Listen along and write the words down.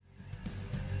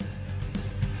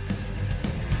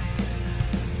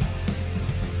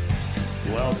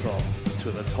Welcome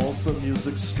to the Tulsa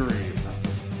Music Stream.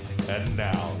 And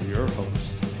now, your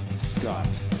host, Scott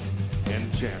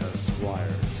and Jana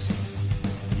Squires.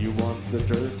 You want the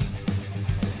dirt?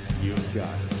 You've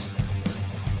got it.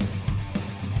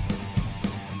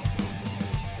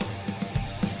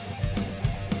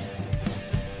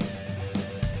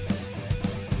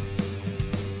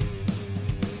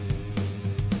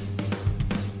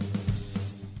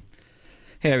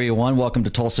 Hey everyone, welcome to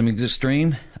Tulsa Music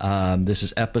Stream. This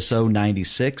is episode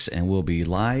 96 and we'll be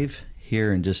live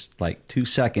here in just like 2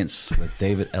 seconds with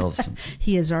David Ellefson.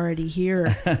 He is already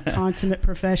here. Consummate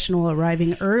professional,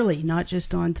 arriving early, not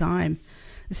just on time.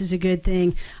 This is a good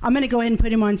thing. I'm going to go ahead and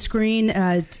put him on screen.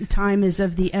 Time is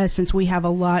of the essence. We have a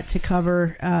lot to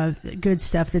cover, good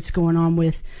stuff that's going on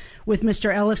with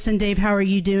Mr. Ellefson. Dave, how are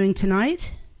you doing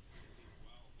tonight?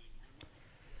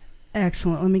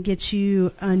 Excellent. Let me get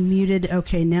you unmuted.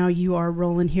 Okay, now you are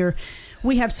rolling here.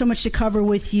 We have so much to cover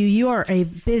with you. You are a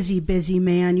busy, busy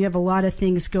man. You have a lot of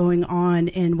things going on,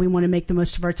 and we want to make the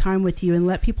most of our time with you and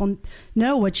let people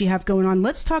know what you have going on.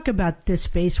 Let's talk about this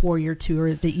Bass Warrior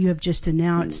tour that you have just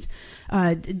announced.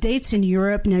 Dates in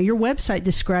Europe. Now, your website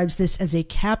describes this as a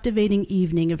captivating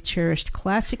evening of cherished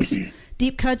classics,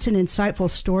 deep cuts, and insightful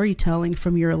storytelling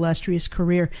from your illustrious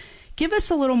career. Give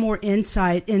us a little more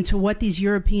insight into what these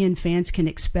European fans can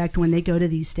expect when they go to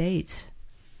these dates.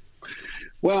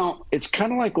 Well, it's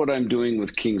kind of like what I'm doing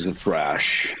with Kings of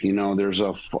Thrash. You know,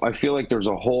 I feel like there's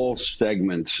a whole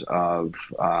segment of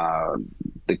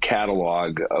the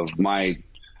catalog of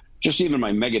even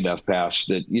my Megadeth past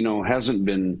that, you know, hasn't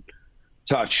been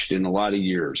touched in a lot of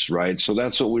years, right? So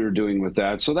that's what we were doing with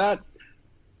that. So that,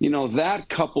 you know, that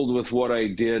coupled with what I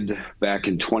did back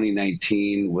in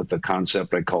 2019 with the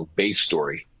concept I called Bass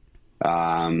Story,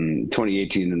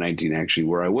 2018 to 19 actually,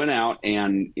 where I went out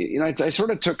and, you know, I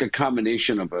sort of took a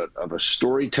combination of a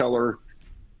storyteller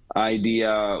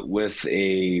idea with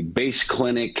a bass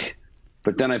clinic,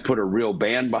 but then I put a real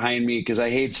band behind me because I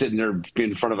hate sitting there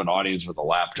in front of an audience with a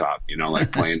laptop, you know,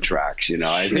 like playing tracks, you know.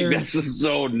 I think that's just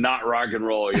so not rock and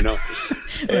roll, you know.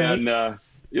 Right. And,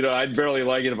 you know, I'd barely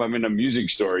like it if I'm in a music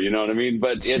store, you know what I mean?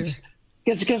 But sure.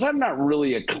 It's because I'm not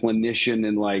really a clinician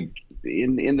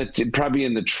probably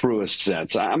in the truest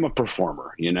sense. I'm a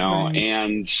performer, you know, right.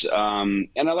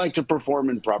 And I like to perform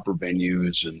in proper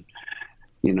venues, and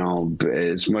you know,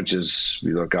 as much as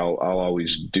look, I'll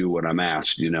always do what I'm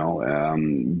asked, you know,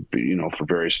 for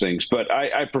various things. But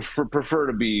I prefer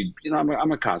to be, you know,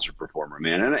 I'm a concert performer,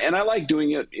 man, and I like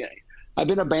doing it. I've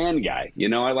been a band guy, you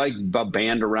know. I like a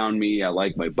band around me. I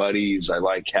like my buddies. I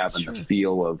like having the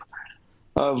feel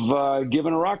of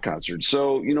giving a rock concert.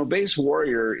 So, you know, Bass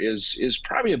Warrior is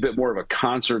probably a bit more of a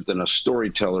concert than a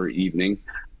storyteller evening,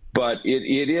 but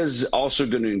it is also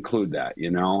going to include that, you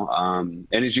know.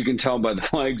 And as you can tell by the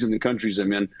flags and the countries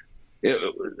I'm in,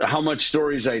 how much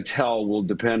stories I tell will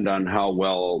depend on how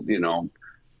well, you know,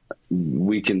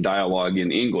 we can dialogue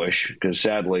in English, because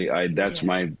sadly that's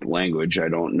my language. I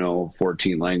don't know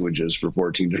 14 languages for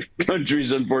 14 different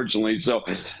countries, unfortunately. So,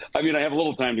 I mean, I have a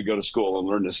little time to go to school and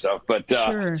learn this stuff, but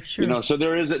sure. You know, so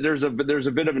there's a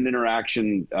bit of an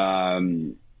interaction,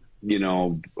 lag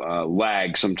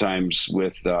sometimes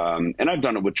with, and I've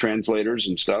done it with translators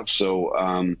and stuff.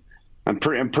 So, I'm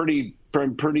pretty,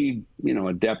 you know,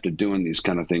 adept at doing these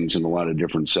kind of things in a lot of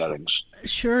different settings.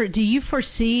 Sure. Do you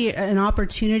foresee an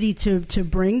opportunity to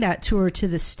bring that tour to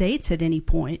the States at any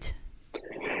point?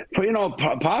 Well, you know,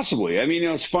 possibly. I mean, you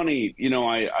know, it's funny, you know,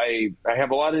 I have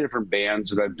a lot of different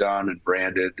bands that I've done and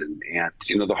branded, and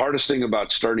you know, the hardest thing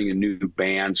about starting a new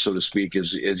band, so to speak,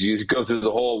 is you go through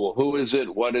the whole, well, who is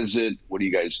it? What is it? What are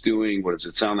you guys doing? What does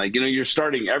it sound like? You know, you're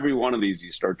starting every one of these,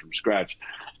 you start from scratch.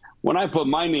 When I put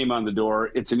my name on the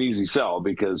door, it's an easy sell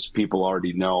because people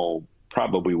already know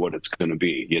probably what it's going to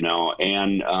be, you know.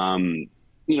 And,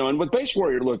 you know, and with Bass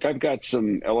Warrior, look, I've got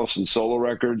some Ellefson solo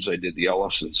records. I did the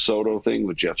Ellefson Soto thing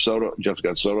with Jeff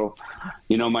Scott Soto.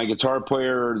 You know, my guitar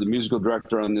player, the musical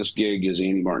director on this gig is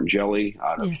Andy Martingelli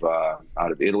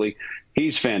out of Italy.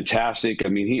 He's fantastic. I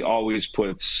mean, he always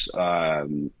puts,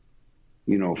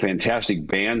 you know, fantastic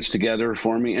bands together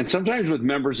for me. And sometimes with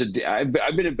members, I've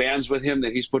been in bands with him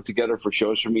that he's put together for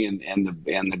shows for me, and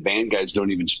the band guys don't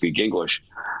even speak English.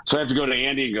 So I have to go to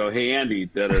Andy and go, hey, Andy,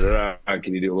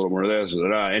 can you do a little more of this?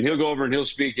 And he'll go over and he'll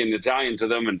speak in Italian to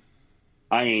them. And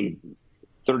I mean,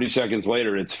 30 seconds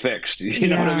later, it's fixed. You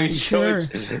know what I mean? Sure.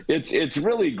 So it's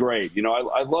really great. You know,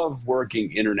 I love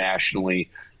working internationally.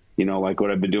 You know, like what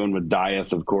I've been doing with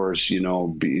Dieth, of course, you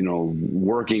know,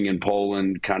 working in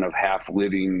Poland, kind of half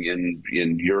living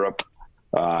in Europe,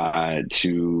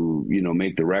 to, you know,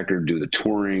 make the record, do the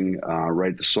touring,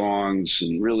 write the songs,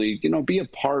 and really, you know, be a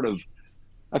part of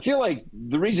I feel like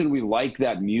the reason we like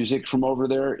that music from over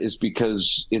there is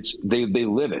because they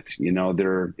live it. You know,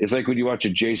 it's like when you watch a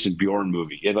Jason Bjorn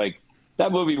movie.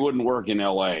 That movie wouldn't work in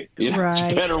L.A. You know,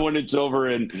 right. It's better when it's over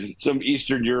in some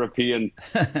Eastern European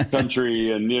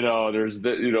country, and there's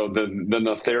the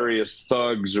nefarious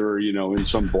thugs, or in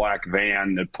some black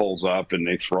van that pulls up and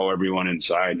they throw everyone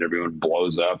inside and everyone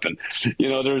blows up, and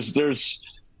there's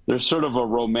sort of a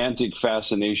romantic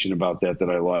fascination about that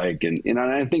I like, and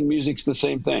I think music's the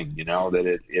same thing.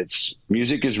 That it's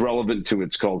music is relevant to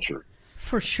its culture.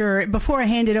 For sure. Before I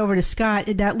hand it over to Scott,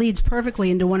 that leads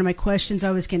perfectly into one of my questions I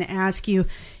was going to ask you.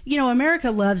 America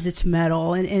loves its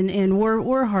metal, and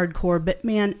we're hardcore, but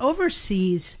man,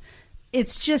 overseas,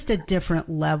 it's just a different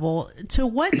level. To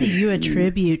what do you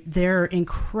attribute their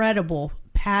incredible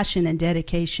passion and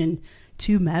dedication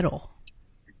to metal?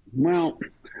 Well,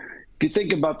 if you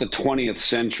think about the 20th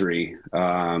century,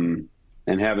 and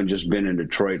having just been in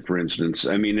Detroit, for instance,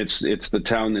 I mean, it's the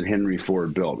town that Henry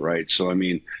Ford built, right? So, I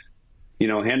mean,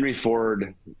 Henry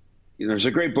Ford, there's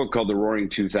a great book called The Roaring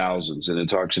 2000s, and it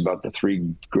talks about the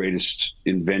three greatest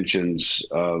inventions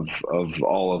of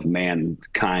all of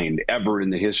mankind ever in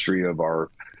the history of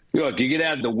our, look, you could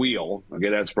add the wheel. Okay,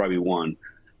 that's probably one.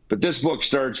 But this book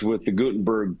starts with the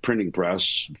Gutenberg printing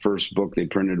press. First book they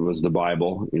printed was the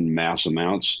Bible in mass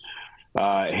amounts.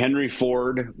 Henry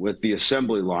Ford with the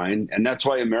assembly line, and that's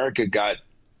why America got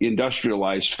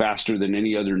industrialized faster than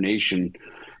any other nation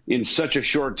in such a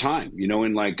short time,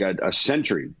 in like a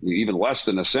century, even less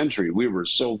than a century. We were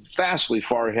so vastly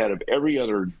far ahead of every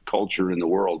other culture in the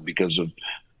world because of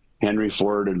Henry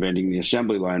Ford inventing the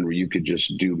assembly line, where you could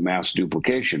just do mass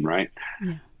duplication, right?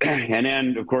 Yeah. And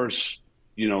then, of course,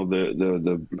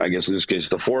 the I guess in this case,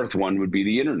 the fourth one would be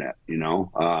the internet,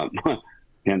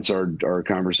 hence our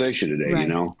conversation today,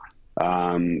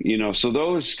 right. So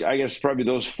those, I guess, probably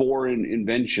those four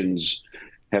inventions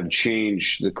have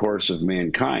changed the course of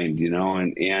mankind,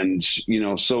 and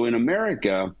so in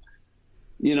America,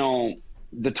 the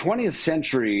 20th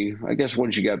century, I guess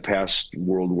once you got past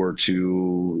World War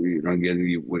II,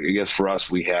 again, I guess for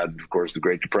us, we had, of course, the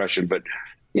Great Depression, but,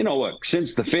 look,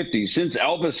 since the 50s, since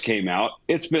Elvis came out,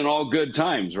 it's been all good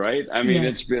times, right? I mean,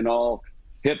 It's been all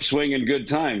hip swinging good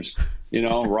times.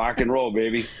 Rock and roll,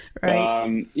 baby.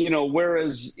 Right.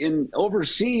 Whereas in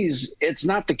overseas, it's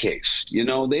not the case.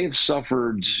 They've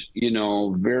suffered,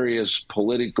 various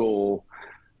political,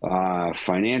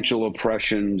 financial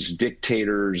oppressions,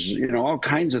 dictators, all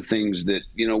kinds of things that,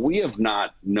 we have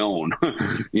not known,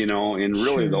 in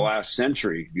really the last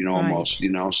century, almost,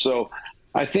 So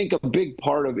I think a big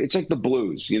part of it's like the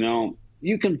blues,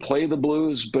 you can play the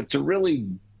blues, but to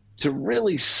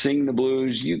really sing the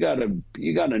blues, you gotta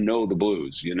know the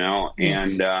blues,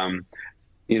 yes. And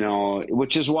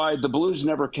which is why the blues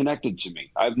never connected to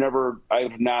me. I've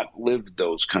not lived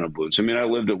those kind of blues. I mean, I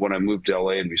lived it when I moved to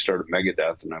LA and we started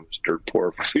Megadeth, and I was dirt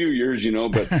poor for a few years,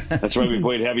 but that's why we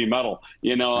played heavy metal.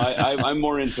 I'm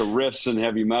more into riffs and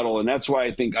heavy metal, and that's why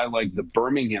I think I like the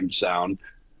Birmingham sound,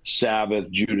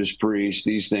 Sabbath, Judas Priest,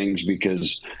 these things,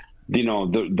 because the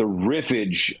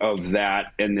riffage of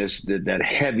that and that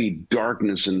heavy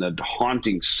darkness and the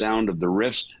haunting sound of the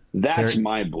riffs, that's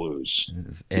my blues.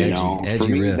 Edgy for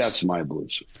me, riffs. That's my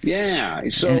blues. Yeah.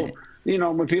 So,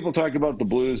 when people talk about the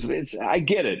blues, I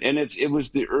get it. And it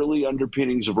was the early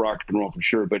underpinnings of rock and roll for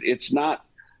sure, but it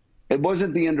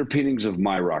wasn't the underpinnings of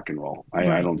my rock and roll.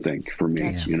 I don't think, for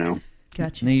me,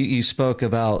 Gotcha. You spoke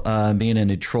about being in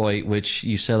Detroit, which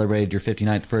you celebrated your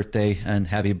 59th birthday, and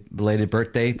happy belated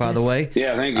birthday, by the way.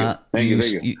 Yeah, thank you.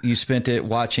 Thank you. You spent it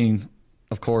watching,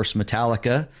 of course,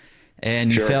 Metallica,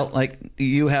 and you felt like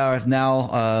you have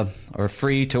now are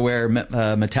free to wear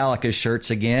Metallica shirts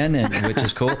again, and which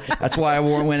is cool. That's why I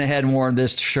went ahead and wore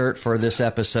this shirt for this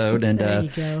episode. And there you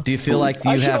go. Do you feel like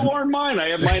I should have worn mine? I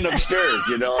have mine upstairs.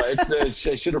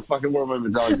 I should have fucking worn my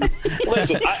Metallica.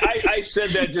 Listen, I said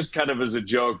that just kind of as a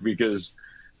joke, because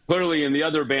clearly in the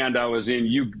other band I was in,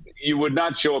 you would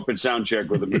not show up at soundcheck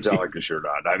with a Metallica shirt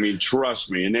on. I mean, trust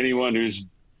me, and anyone who's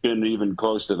been even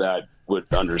close to that would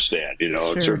understand.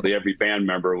 Sure. Certainly every band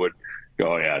member would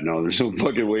go, yeah, no, there's no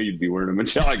fucking way you'd be wearing a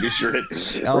Metallica shirt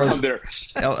around there.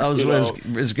 I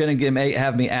was going to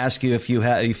have me ask you if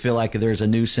you feel like there's a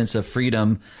new sense of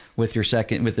freedom with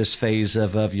this phase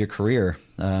of your career.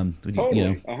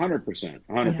 Totally, 100%.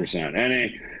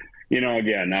 And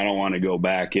again, I don't want to go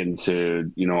back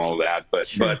into all that, but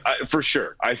sure. But for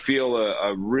sure, I feel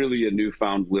a really a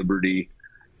newfound liberty.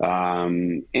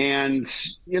 And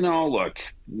look,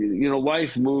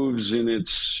 life moves in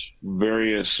its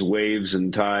various waves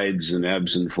and tides and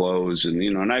ebbs and flows. And,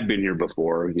 and I've been here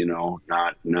before,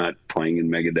 not playing in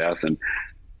Megadeth. And,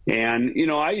 And,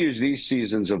 I use these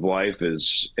seasons of life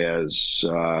as a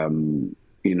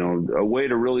way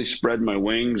to really spread my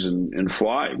wings and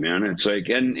fly, man. It's like,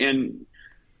 and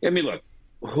I mean, look,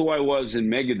 who I was in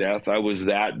Megadeth, I was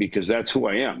that because that's who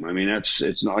I am. I mean,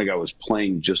 it's not like I was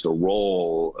playing just a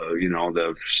role,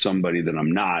 the somebody that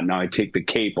I'm not. Now I take the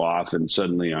cape off and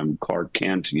suddenly I'm Clark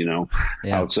Kent,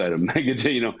 outside of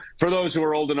Megadeth. For those who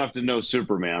are old enough to know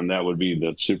Superman, that would be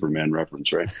the Superman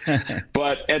reference, right?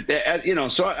 But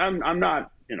so I'm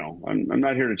not, I'm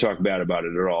not here to talk bad about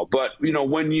it at all. But,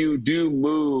 when you do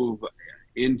move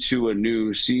into a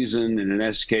new season, and in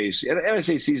this case, and I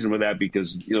say season with that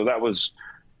because, that was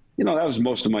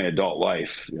most of my adult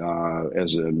life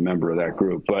as a member of that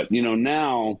group. But,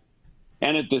 now,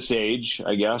 and at this age,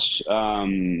 I guess,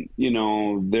 there's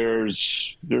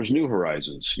new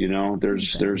horizons,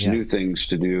 there's new things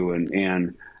to do.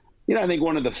 And I think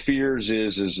one of the fears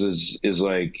is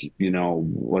like,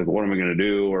 like, what am I going to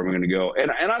do? Where am I going to go? And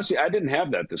honestly, I didn't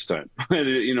have that this time.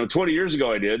 20 years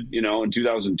ago I did, in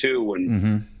 2002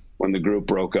 when the group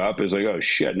broke up, it was like, oh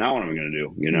shit, now what am I going to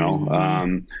do?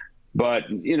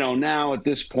 But, now at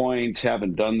this point,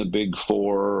 haven't done the Big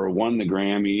Four, won the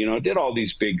Grammy, did all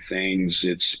these big things.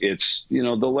 It's the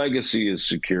legacy is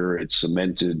secure. It's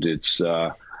cemented. It's,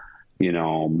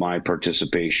 my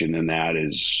participation in that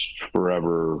is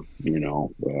forever,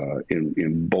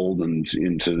 emboldened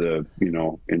into the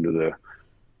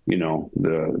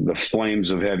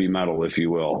flames of heavy metal, if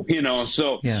you will,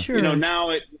 so, Sure.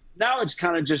 Now it's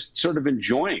kind of just sort of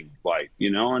enjoying life,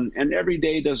 and every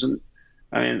day doesn't,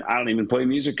 I don't even play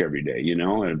music every day,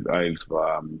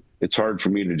 it's hard for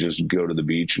me to just go to the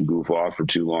beach and goof off for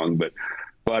too long, but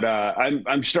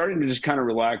I'm starting to just kind of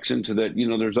relax into that.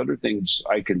 There's other things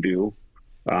I can do,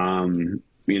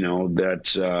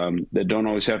 that don't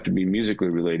always have to be musically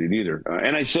related either.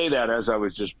 And I say that as I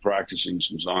was just practicing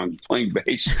some songs, playing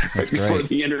bass before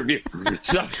the interview.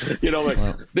 So,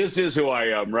 this is who I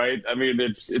am, right? I mean,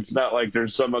 it's not like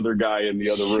there's some other guy in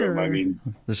the other room. I mean,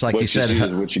 just like you said,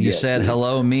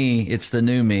 hello me, it's the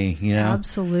new me,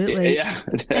 Absolutely. Yeah.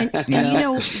 And I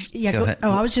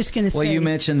was just going to say. Well, you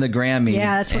mentioned the Grammy.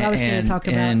 Yeah, that's what I was going to talk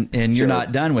about. And you're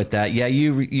not done with that. Yeah,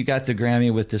 you got the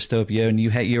Grammy with Dystopia, and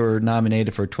you were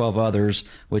nominated for 12 others,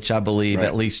 which I believe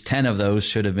at least 10 of those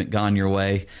should have gone your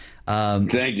way.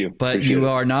 Thank you. But Appreciate you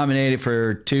are nominated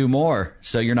for 2 more,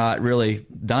 so you're not really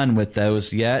done with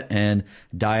those yet. And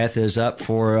Dieth is up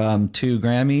for 2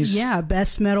 Grammys. Yeah,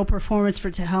 Best Metal Performance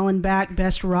for To Hell and Back,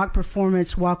 Best Rock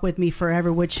Performance, Walk With Me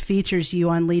Forever, which features you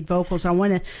on lead vocals. I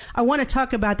want to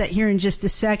talk about that here in just a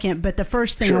second, but the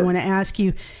first thing I want to ask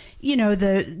you,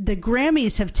 the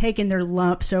Grammys have taken their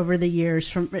lumps over the years,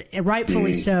 from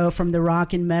rightfully so, from the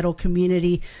rock and metal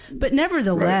community. But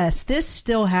nevertheless, this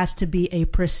still has to be a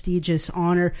prestigious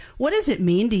honor. What does it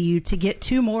mean to you to get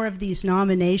 2 more of these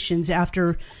nominations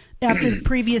after the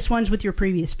previous ones with your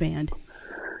previous band?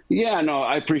 Yeah, no,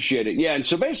 I appreciate it. Yeah, and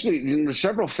so basically, there's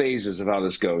several phases of how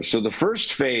this goes. So the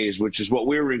first phase, which is what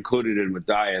we were included in with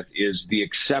Dieth, is the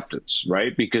acceptance,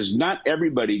 right? Because not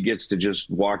everybody gets to just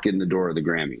walk in the door of the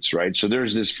Grammys, right? So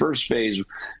there's this first phase.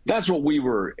 That's what we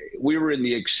were. We were in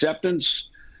the acceptance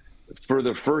for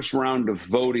the first round of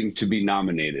voting to be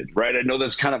nominated, right? I know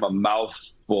that's kind of a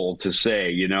mouthful to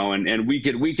say, and we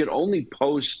could only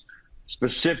post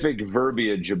specific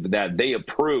verbiage of that they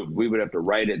approved. We would have to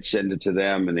write it, send it to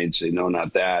them, and they'd say, no,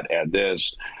 not that, add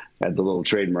this, add the little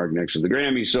trademark next to the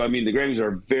Grammy. So, I mean, the Grammys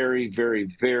are very, very,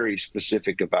 very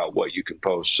specific about what you can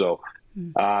post. So,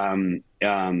 I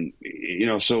don't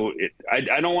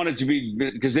want it to be,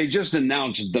 because they just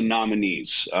announced the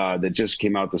nominees that just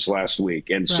came out this last week.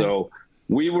 And so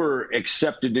we were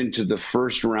accepted into the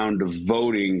first round of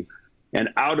voting. And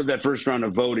out of that first round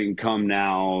of voting come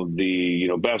now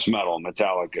the, best metal,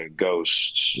 Metallica,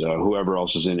 Ghosts, whoever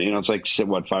else is in it. It's like,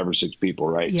 5 or 6 people,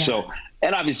 right? Yeah. So,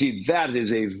 and obviously that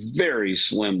is a very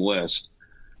slim list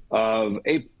of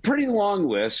a pretty long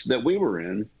list that we were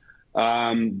in.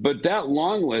 But that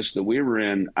long list that we were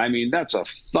in, I mean, that's a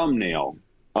thumbnail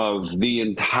of the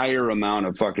entire amount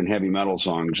of fucking heavy metal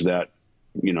songs that,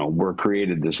 were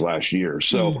created this last year.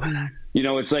 So,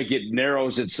 it's like it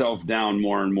narrows itself down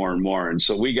more and more and more. And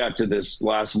so we got to this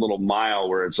last little mile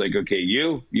where it's like, okay,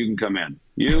 you can come in,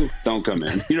 you don't come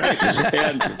in.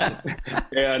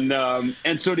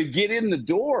 And so to get in the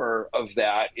door of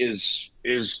that is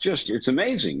just, it's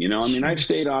amazing. I've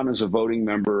stayed on as a voting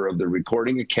member of the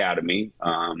Recording Academy,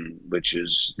 which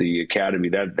is the academy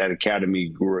that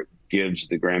academy gives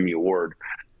the Grammy Award.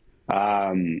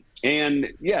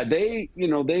 And yeah, they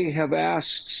have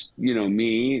asked,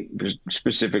 me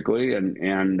specifically and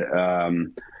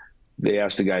They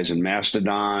asked the guys in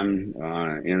Mastodon,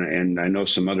 and I know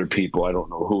some other people. I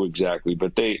don't know who exactly,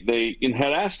 but they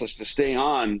had asked us to stay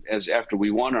on as after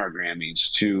we won our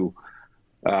Grammys to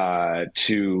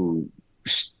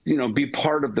be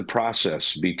part of the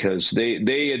process, because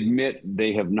they admit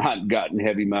they have not gotten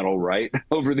heavy metal right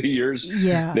over the years.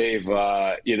 Yeah, they've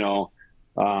but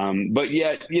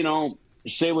yet,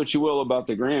 say what you will about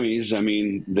the Grammys. I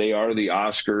mean, they are the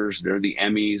Oscars, they're the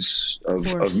Emmys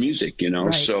of music,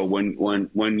 Right. So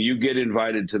when you get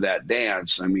invited to that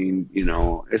dance, I mean,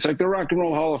 it's like the Rock and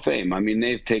Roll Hall of Fame. I mean,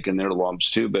 they've taken their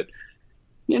lumps too, but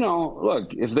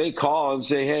look, if they call and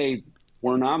say, hey,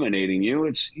 we're nominating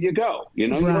you, you go, you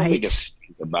don't think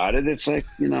about it. It's like,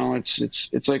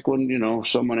 it's like when,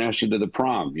 someone asks you to the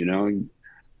prom,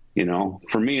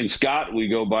 for me and Scott, we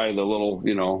go by the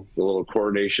little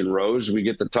coronation rose. We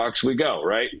get the tux, we go,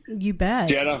 right? You bet.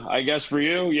 Jenna, I guess for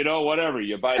you, whatever.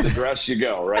 You buy the dress, you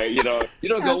go, right? You don't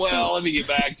go, well, let me get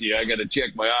back to you. I got to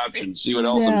check my options, see what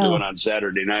else I'm doing on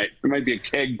Saturday night. There might be a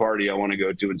keg party I want to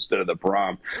go to instead of the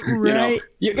prom. Right.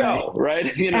 You go,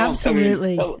 right?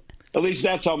 Absolutely. I mean, at least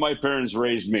that's how my parents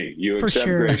raised me. You accept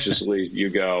graciously, you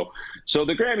go. So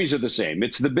the Grammys are the same.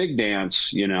 It's the big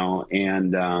dance,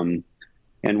 and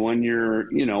when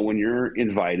you're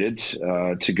invited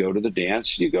to go to the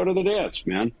dance, you go to the dance,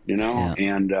 man.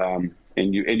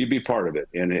 And you be part of it,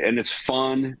 and it's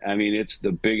fun. I mean, it's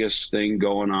the biggest thing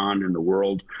going on in the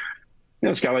world.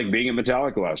 It's kind of like being at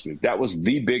Metallica last week. That was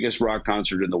the biggest rock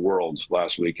concert in the world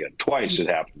last weekend. Twice it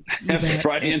happened,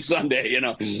 Friday and Sunday. And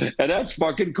that's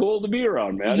fucking cool to be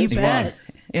around, man. You it's bet.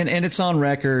 fun. And it's on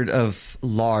record of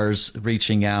Lars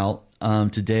reaching out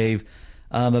to Dave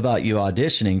about you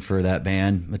auditioning for that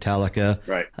band, Metallica,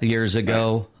 years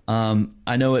ago. Right.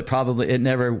 I know it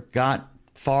never got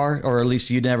far, or at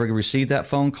least you never received that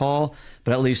phone call,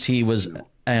 but at least he was,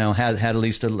 had at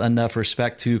least enough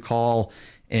respect to call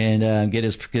and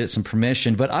get some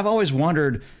permission. But I've always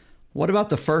wondered, what about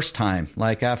the first time,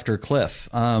 like after Cliff?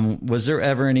 Was there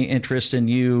ever any interest in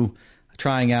you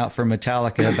trying out for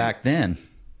Metallica back then?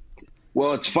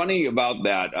 Well, it's funny about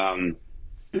that.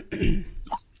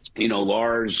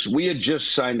 Lars, we had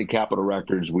just signed to Capitol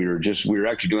Records. We were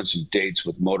actually doing some dates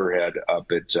with Motorhead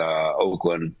up at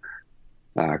Oakland,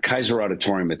 Kaiser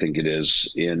Auditorium, I think it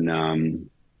is, in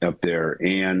up there.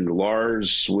 And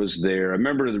Lars was there. I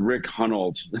remember the Rick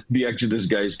Hunold, the Exodus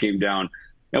guys, came down,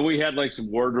 and we had like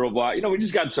some wardrobe, we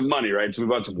just got some money, right? So we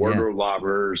bought some wardrobe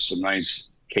lockers, some nice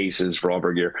cases for all of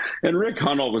our gear. And Rick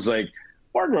Hunold was like,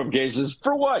 wardrobe cases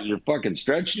for what? Your fucking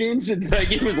stretch jeans? And like,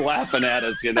 he was laughing at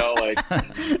us,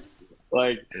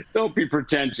 like don't be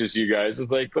pretentious, you guys. It's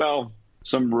like, well,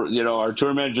 our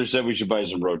tour manager said we should buy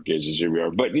some road cases. Here we are.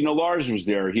 But Lars was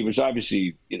there. He was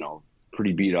obviously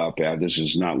pretty beat up. This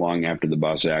is not long after the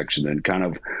bus accident. Kind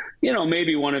of,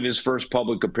 maybe one of his first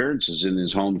public appearances in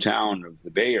his hometown of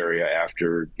the Bay Area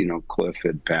after Cliff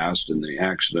had passed in the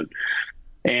accident.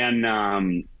 And,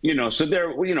 so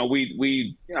there,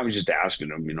 I was just asking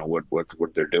them, what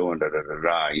they're doing,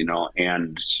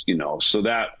 and, so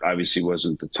that obviously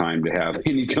wasn't the time to have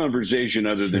any conversation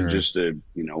other than just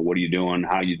what are you doing?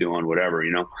 How you doing? Whatever,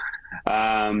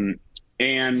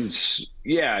 and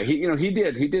yeah,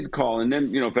 he did call. And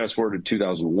then, fast forward to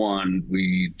 2001,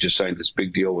 we just signed this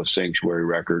big deal with Sanctuary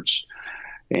Records.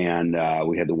 And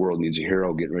we had The World Needs a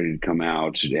Hero getting ready to come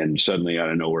out. And suddenly, out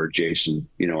of nowhere, Jason,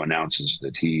 announces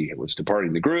that he was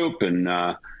departing the group. And,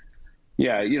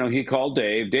 he called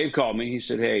Dave. Dave called me. He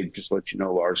said, hey, just let you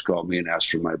know, Lars called me and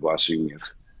asked for my blessing if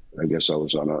I guess I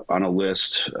was on a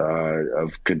list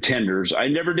of contenders. I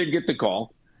never did get the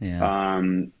call. Yeah.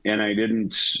 And I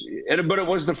didn't. But it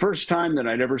was the first time that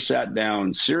I'd ever sat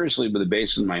down seriously with a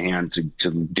bass in my hand to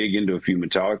dig into a few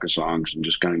Metallica songs and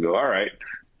just kind of go, all right,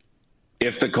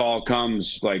 if the call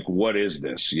comes, like, what is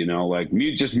this?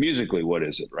 Just musically, what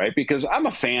is it, right? Because I'm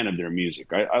a fan of their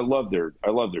music. I love their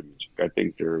music. I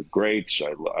think they're great.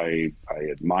 I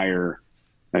admire.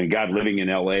 I mean, God, living in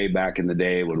LA back in the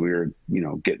day when we were,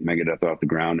 getting Megadeth off the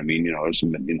ground. I mean, it was,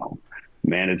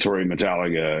 mandatory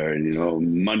Metallica,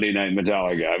 Monday Night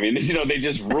Metallica. I mean, they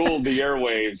just ruled the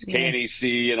airwaves,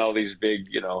 KNEC, and all these big,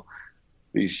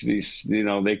 these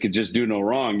they could just do no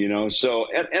wrong, so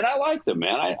and I like them,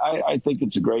 man. I think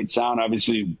it's a great sound.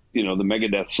 Obviously, the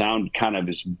Megadeth sound kind of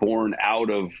is born out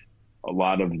of a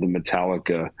lot of the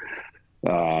Metallica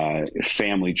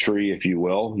family tree, if you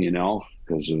will,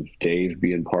 because of Dave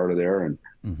being part of there.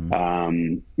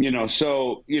 And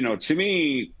so to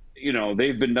me,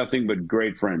 they've been nothing but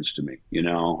great friends to me,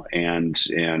 and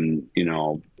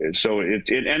so we've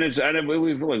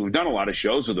done a lot of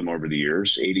shows with them over the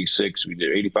years. 86, we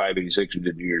did 85, 86, we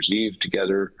did New Year's Eve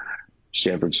together.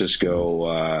 San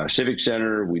Francisco Civic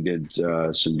Center. We did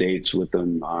some dates with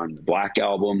them on the Black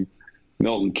Album.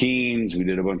 Milton Keynes. We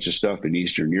did a bunch of stuff in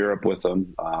Eastern Europe with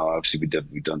them. Obviously,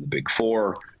 we've done the Big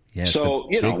Four. Yes, so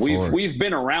we've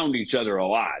been around each other a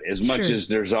lot. As much as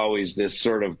there's always this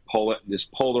sort of this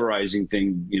polarizing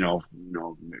thing,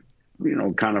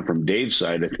 kind of from Dave's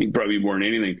side, I think probably more than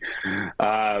anything.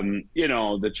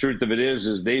 The truth of it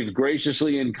is they've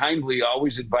graciously and kindly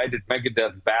always invited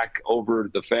Megadeth back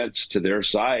over the fence to their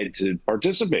side to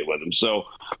participate with them. So,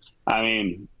 I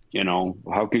mean,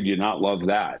 how could you not love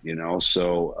that?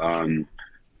 So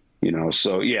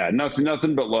yeah,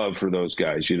 nothing but love for those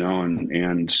guys,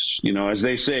 and as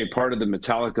they say, part of the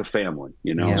Metallica family,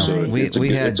 so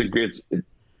it's a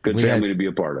good family to be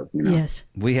a part of. Yes.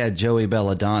 We had Joey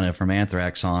Belladonna from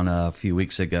Anthrax on a few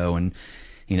weeks ago, and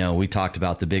we talked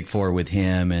about the Big Four with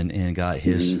him and got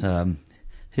his side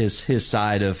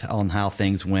on how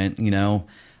things went.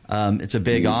 It's a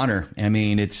big honor. I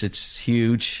mean, it's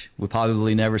huge. We'll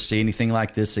probably never see anything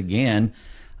like this again.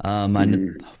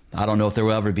 I don't know if there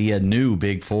will ever be a new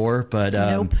Big Four, but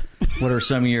nope. What are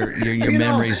some of your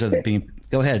memories of being?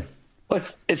 Go ahead.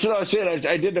 It's what I said.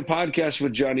 I did a podcast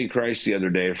with Johnny Christ the other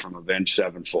day from Avenged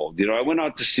Sevenfold. I went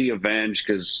out to see Avenged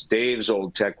because Dave's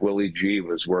old tech, Willie G,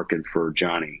 was working for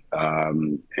Johnny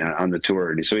on the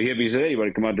tour. And so he hit me and said, "Hey, you want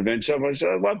to come out to Avenged Sevenfold?" I said,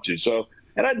 "I'd love to." So,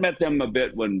 and I'd met them a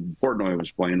bit when Portnoy was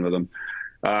playing with them.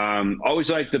 Always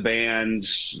liked the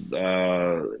bands,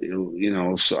 so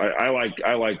I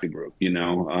like the group,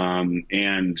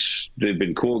 and they've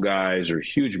been cool guys, are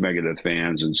huge Megadeth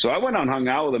fans. And so I went out and hung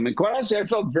out with them. And quite honestly, I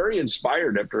felt very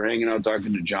inspired after hanging out,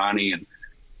 talking to Johnny and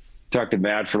talked to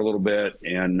Matt for a little bit.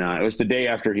 And it was the day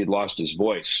after he'd lost his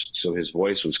voice. So his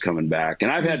voice was coming back.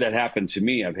 And I've had that happen to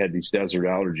me. I've had these desert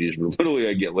allergies where literally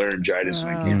I get laryngitis and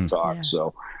I can't talk. Yeah.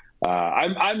 So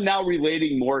I'm now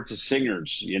relating more to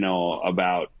singers,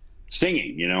 about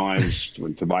singing.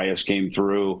 When Tobias came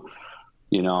through,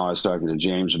 I was talking to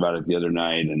James about it the other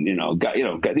night, and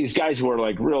got these guys who are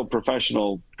like real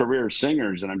professional career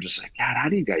singers, and I'm just like, God, how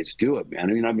do you guys do it,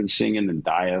 man? I mean, I've been singing in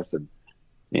Dieth,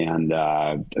 and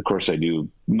of course I do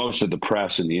most of the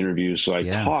press and the interviews, so I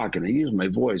talk and I use my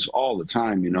voice all the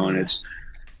time, and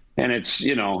it's.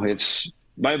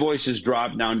 My voice has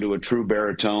dropped down to a true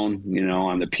baritone,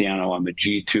 on the piano. I'm a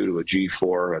G2 to a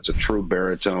G4. That's a true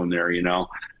baritone there,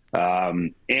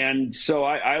 and so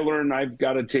I learned I've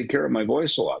got to take care of my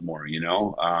voice a lot more, and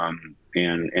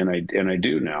I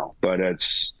do now. But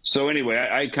it's so anyway.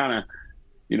 I kind of,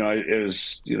 I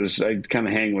kind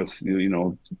of hang with,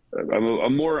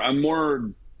 I'm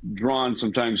more drawn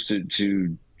sometimes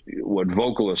to what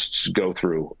vocalists go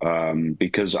through,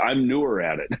 because I'm newer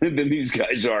at it than these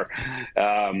guys are.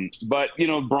 But,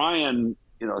 Brian,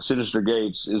 Sinister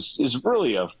Gates is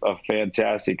really a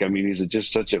fantastic, I mean, he's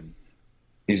just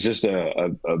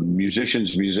a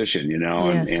musician's musician,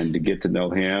 yes. and to get to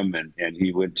know him, and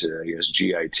he went to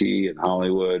GIT in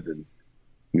Hollywood and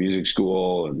music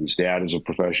school, and his dad is a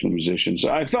professional musician. So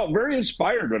I felt very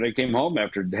inspired when I came home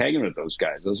after hanging with those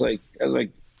guys. I was like, I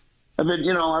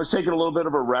was taking a little bit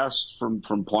of a rest from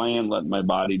playing, letting my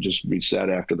body just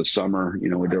reset after the summer. We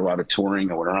did a lot of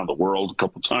touring. I went around the world a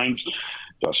couple times, to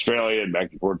Australia and back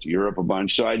and forth to Europe a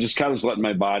bunch. So I just kind of was letting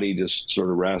my body just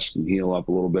sort of rest and heal up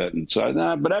a little bit. And so,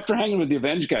 but after hanging with the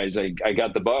Avenged guys, I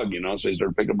got the bug, so I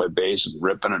started picking up my bass and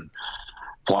ripping and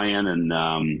playing. And,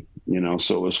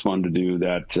 so it was fun to do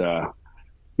that,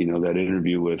 that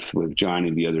interview with Johnny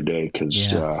the other day, because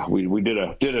we did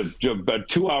a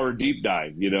 2-hour deep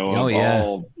dive,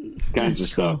 all kinds of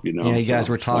stuff. Yeah, you guys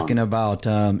were talking about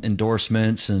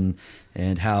endorsements and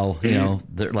how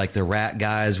the Rat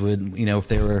guys would, if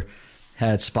they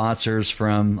had sponsors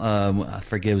from I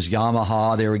forget, it was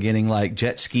Yamaha. They were getting like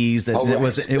jet skis.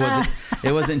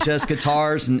 It wasn't just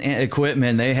guitars and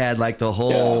equipment. They had like the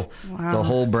whole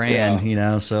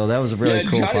brand. So that was a really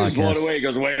cool Johnny podcast. Was blown away. He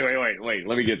goes, wait,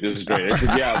 let me get this straight. I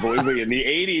said, yeah, believe me, in the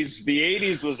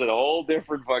 '80s was a whole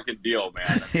different fucking deal,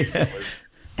 man.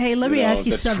 Hey, let me ask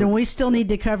you something. We still need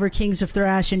to cover Kings of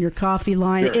Thrash and your coffee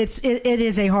line. Sure. It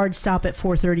is a hard stop at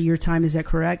 4:30 your time. Is that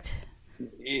correct?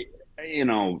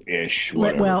 Ish.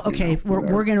 Whatever, well, okay,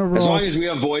 we're going to roll. As long as we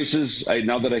have voices,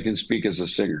 now that I can speak as a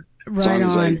singer. Right as long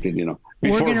on. as I can,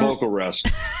 Before vocal rest.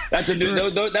 That's a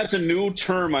new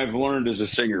term I've learned as a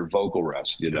singer, vocal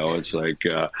rest. It's like,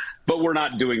 but we're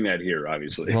not doing that here,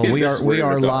 obviously. Well, we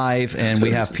are live, and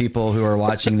we have people who are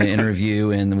watching the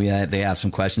interview, and they have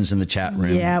some questions in the chat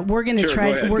room. Yeah, we're going to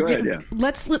try. Go ahead.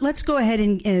 Let's go ahead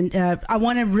and I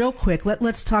want to real quick.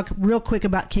 Let's talk real quick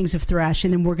about Kings of Thrash,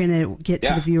 and then we're going to get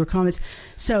to the viewer comments.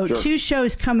 So, 2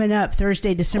 shows coming up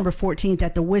Thursday, December 14th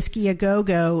at the Whiskey A Go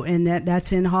Go, and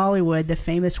that's in Hollywood, the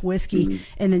famous whiskey.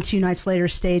 And then 2 nights later,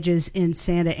 stages in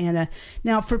Santa Ana.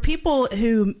 Now, for people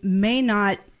who may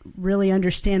not really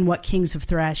understand what Kings of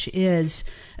Thrash is,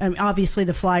 obviously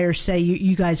the flyers say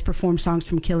you guys perform songs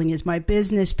from Killing Is My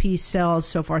Business, Peace Sells,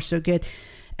 So Far So Good.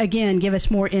 Again, give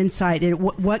us more insight.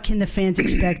 What can the fans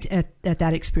expect at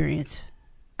that experience?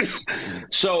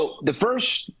 So the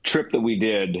first trip that we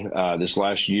did this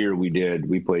last year,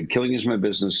 we played Killing Is My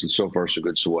Business and So Far So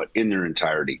Good, So What in their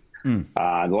entirety.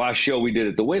 The last show we did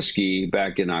at the Whiskey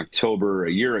back in October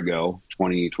a year ago,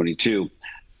 2022,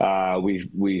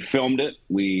 we filmed it.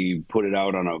 We put it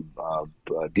out on a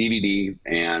DVD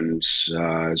and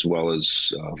as well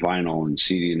as vinyl and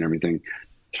CD and everything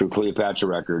through Cleopatra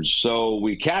Records. So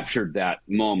we captured that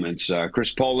moment.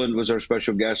 Chris Poland was our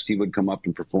special guest. He would come up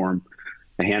and perform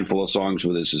a handful of songs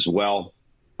with us as well.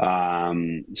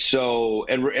 And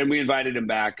we invited him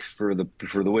back for the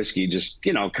Whiskey, just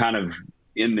kind of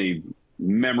in the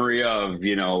memory of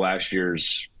last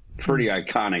year's pretty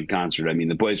iconic concert. I mean,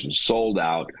 the place was sold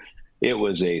out. It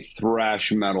was a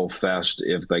thrash metal fest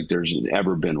if there's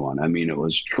ever been one. I mean, it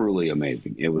was truly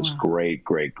amazing. It was great.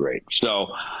 So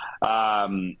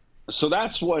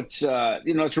that's what that's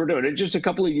what we're doing. It's just a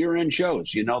couple of year-end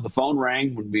shows. The phone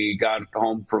rang when we got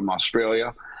home from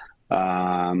Australia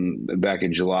back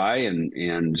in July,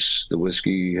 and the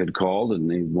Whiskey had called and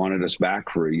they wanted us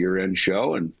back for a year-end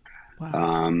show, and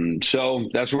so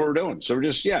that's what we're doing. So we're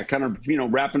just kind of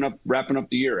wrapping up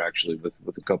the year actually with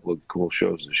a couple of cool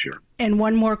shows this year. And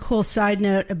one more cool side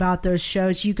note about those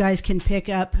shows, you guys can pick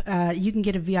up, you can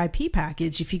get a VIP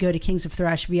package if you go to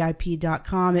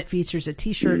kingsofthrashvip.com. It features a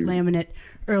t-shirt, laminate,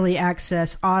 early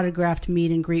access, autographed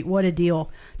meet and greet. What a deal.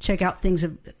 Check out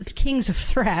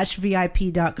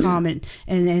kingsofthrashvip.com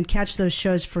and catch those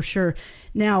shows for sure.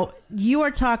 Now, you are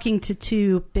talking to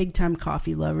 2 big-time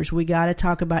coffee lovers. We got to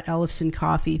talk about Ellefson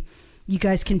Coffee. You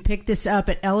guys can pick this up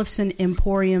at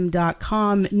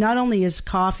ellefsonemporium.com. Not only is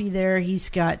coffee there, he's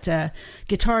got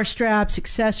guitar straps,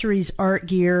 accessories, art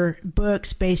gear,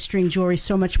 books, bass string, jewelry,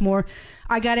 so much more.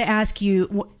 I got to ask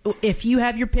you, if you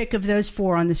have your pick of those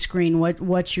 4 on the screen,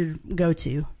 what's your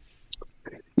go-to?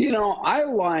 I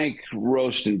like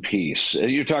Roast in Peace.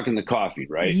 You're talking the coffee,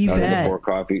 right? You bet. The 4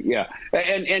 coffee, yeah.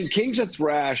 And Kings of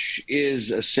Thrash is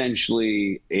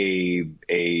essentially a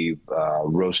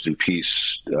Roast in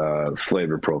Peace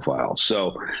flavor profile.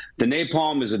 So the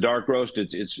Napalm is a dark roast.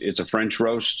 It's a French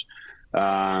roast.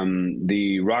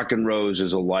 The Rock and Rose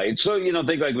is a light. So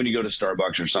think like when you go to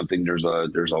Starbucks or something, there's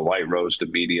a light roast, a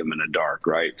medium, and a dark,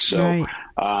 right? So right.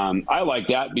 I like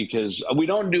that because we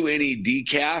don't do any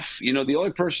decaf. The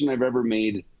only person I've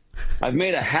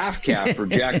made a half calf for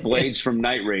Jack Blades from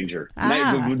Night Ranger.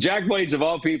 Jack Blades, of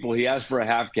all people, he asked for a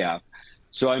half calf,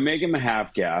 so I make him a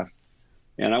half calf.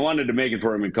 And I wanted to make it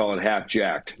for him and call it Half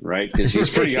Jacked, right? Because he's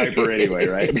pretty hyper anyway,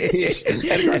 right? And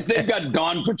of course, they've got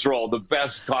Dawn Patrol, the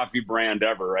best coffee brand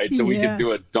ever, right? So we could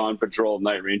do a Dawn Patrol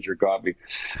Night Ranger coffee.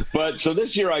 But so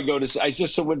this year I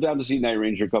just went down to see Night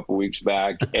Ranger a couple weeks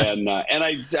back, and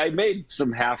I made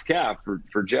some half calf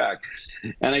for Jack.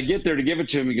 And I get there to give it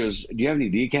to him. He goes, "Do you have any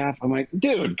decaf?" I'm like,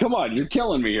 "Dude, come on, you're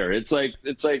killing me here." It's like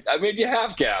I made you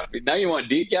half calf. Now you want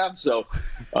decaf? So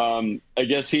I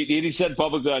guess he said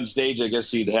publicly on stage, I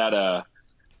guess he'd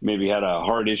maybe had a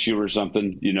heart issue or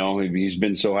something. He's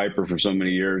been so hyper for so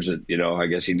many years that I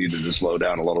guess he needed to slow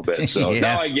down a little bit. So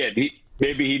now I get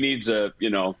maybe he needs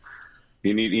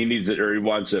he needs it, or he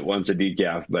wants a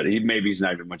decaf, but he's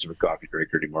not even much of a coffee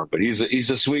drinker anymore. But he's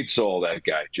a sweet soul, that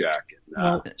guy, Jack.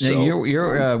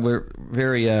 We're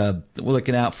very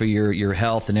looking out for your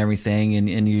health and everything,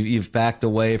 and you've backed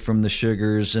away from the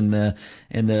sugars and the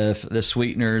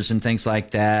sweeteners and things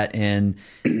like that, and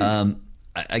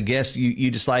I guess you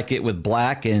just like it with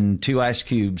black and 2 ice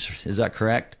cubes. Is that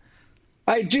correct?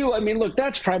 I do. I mean, look,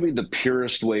 that's probably the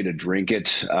purest way to drink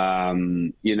it. I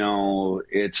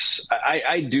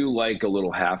do like a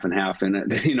little half and half in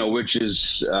it, which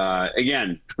is,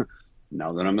 again,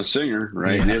 now that I'm a singer,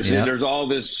 right? There's all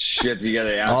this shit you got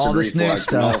to acid all this reflux,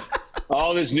 new stuff.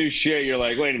 all this new shit. You're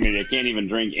like, wait a minute, I can't even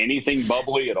drink anything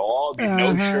bubbly at all.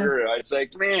 No sugar. It's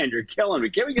like, man, you're killing me.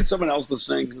 Can't we get someone else to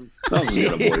sing? Who else has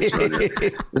got a voice around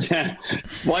here?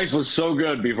 Life was so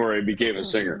good before I became a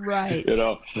singer. Right.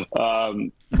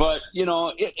 But,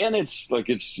 and it's like,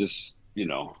 it's just,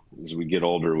 as we get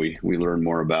older, we learn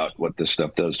more about what this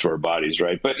stuff does to our bodies,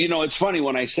 right? But, it's funny,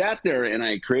 when I sat there and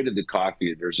I created the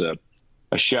coffee, there's a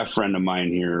chef friend of mine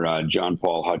here, John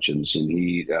Paul Hutchins, and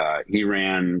he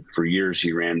ran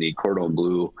the Cordon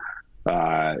Bleu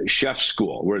chef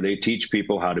school, where they teach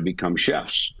people how to become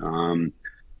chefs.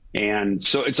 And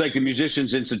so it's like the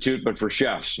Musicians Institute, but for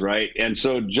chefs, right? And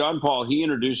so John Paul, he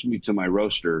introduced me to my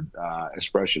roaster,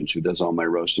 Expressions, who does all my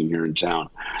roasting here in town.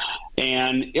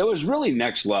 And it was really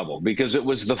next level, because it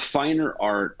was the finer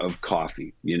art of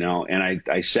coffee, and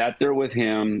I sat there with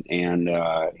him and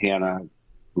Hannah,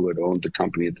 who had owned the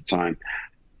company at the time.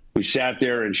 We sat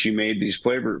there and she made these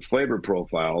flavor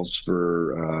profiles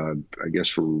for,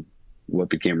 for what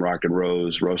became Rock and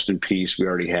Rose, Roast and Peace we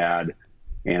already had.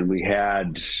 And we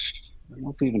had, I don't know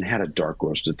if we even had a dark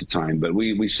roast at the time, but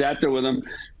we sat there with him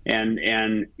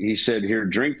and he said, here,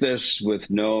 drink this with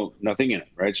nothing in it,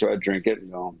 right? So I drink it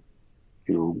and go,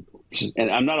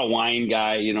 and I'm not a wine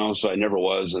guy, so I never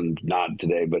was and not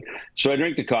today. But so I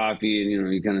drink the coffee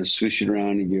and, you kind of swish it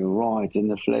around and you go, right in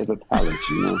the flavor palette,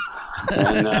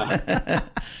 and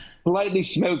lightly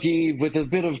smoky with a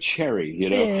bit of cherry,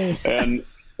 Yes. And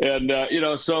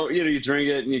so, you drink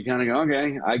it and you kind of go,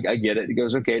 okay, I get it. He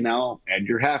goes, okay, now add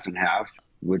your half and half,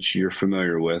 which you're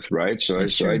familiar with, right? So I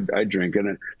drink it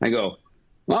and I go,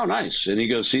 oh, nice. And he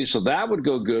goes, see, so that would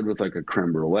go good with like a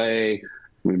creme brulee.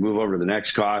 We move over to the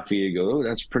next coffee. You go, oh,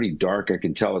 that's pretty dark. I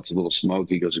can tell it's a little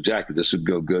smoky. He goes, exactly. This would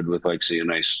go good with, like, say, a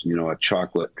nice, a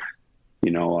chocolate,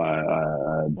 a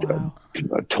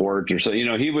torch or so.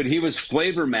 He was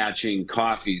flavor matching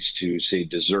coffees to, say,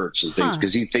 desserts and things,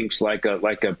 because he thinks like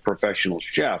a professional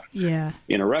chef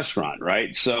in a restaurant,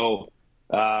 right? So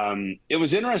it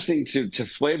was interesting to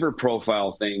flavor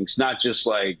profile things, not just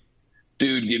like,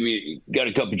 dude, got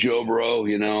a cup of Joe Bro,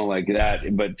 like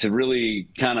that, but to really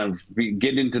kind of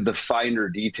get into the finer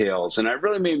details. And it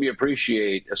really made me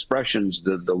appreciate Expressions,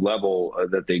 the level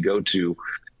that they go to,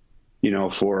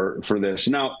 for this.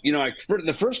 Now,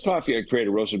 the first coffee I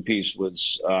created, Roast and Peace,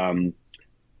 was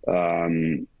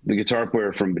the guitar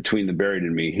player from Between the Buried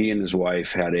and Me. He and his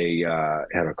wife had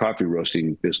a coffee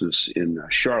roasting business in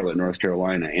Charlotte, North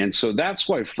Carolina. And so that's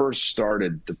who I first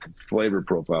started the flavor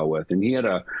profile with. And he had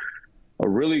a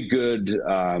really good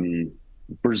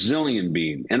Brazilian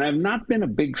bean. And I've not been a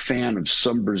big fan of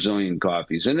some Brazilian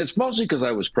coffees. And it's mostly because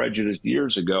I was prejudiced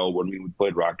years ago when we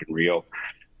played Rock in Rio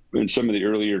and some of the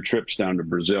earlier trips down to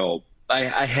Brazil.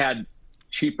 I had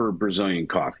cheaper Brazilian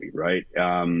coffee, right?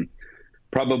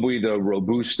 Probably the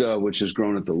Robusta, which has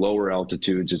grown at the lower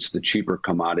altitudes. It's the cheaper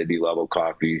commodity level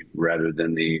coffee rather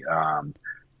than the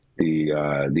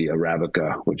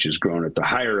Arabica, which is grown at the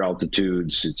higher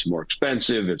altitudes. It's more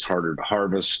expensive. It's harder to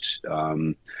harvest.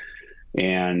 And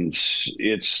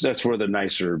that's where the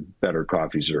nicer, better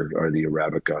coffees are the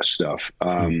Arabica stuff.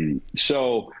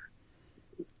 So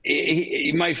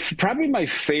probably my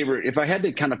favorite, if I had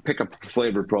to kind of pick a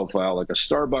flavor profile, like a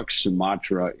Starbucks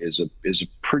Sumatra is a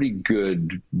pretty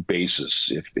good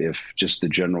basis if just the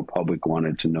general public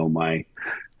wanted to know my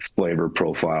flavor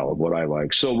profile of what I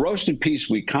like. So Roast and Peace,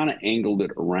 we kind of angled it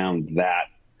around that.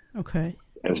 Okay.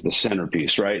 As the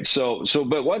centerpiece, right? So,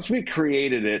 but once we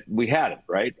created it, we had it,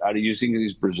 right? Out of using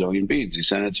these Brazilian beans. He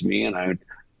sent it to me, and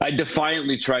I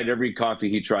defiantly tried every coffee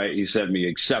he sent me,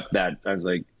 except that. I was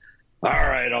like, all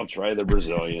right, I'll try the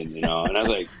Brazilian, and I was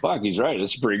like, fuck, he's right.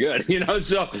 It's pretty good,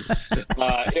 so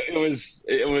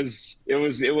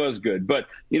it was good. But,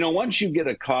 once you get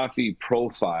a coffee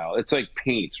profile, it's like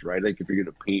paint, right? Like if you're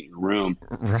going to paint your room,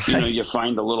 right. You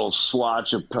find a little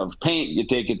swatch of paint, you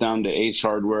take it down to Ace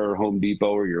Hardware or Home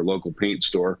Depot or your local paint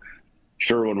store,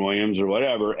 Sherwin-Williams or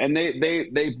whatever, and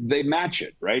they match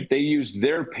it, right? They use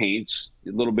their paints,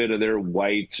 a little bit of their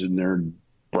white and their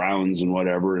browns and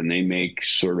whatever, and they make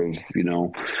sort of,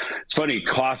 it's funny,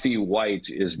 coffee white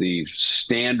is the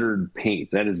standard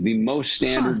paint. That is the most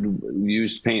standard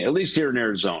used paint, at least here in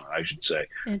Arizona, I should say.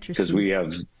 Interesting. Because we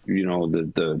have,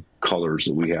 the colors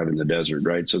that we have in the desert,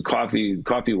 right? So coffee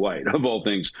white, of all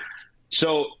things.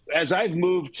 So as I've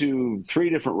moved to 3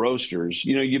 different roasters,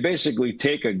 you basically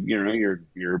take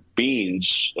your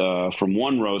beans from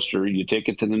one roaster, you take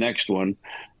it to the next one,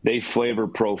 they flavor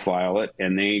profile it,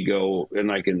 and they go, and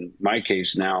like in my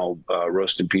case now,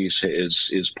 Roast and Peace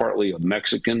is partly a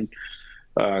Mexican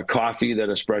coffee that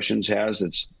Expressions has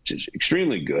that's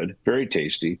extremely good, very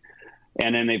tasty.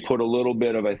 And then they put a little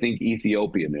bit of, I think,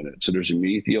 Ethiopian in it. So there's some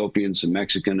Ethiopian, some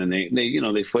Mexican, and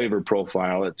they flavor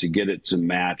profile it to get it to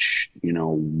match,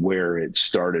 where it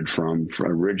started from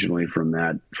originally from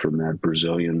that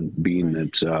Brazilian bean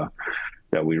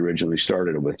that we originally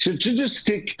started with. So just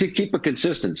to keep a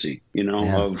consistency,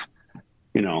 of,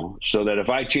 so that if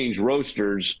I change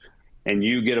roasters and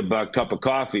you get a cup of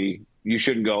coffee, you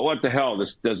shouldn't go, what the hell?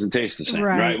 This doesn't taste the same,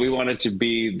 right? We want it to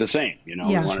be the same, We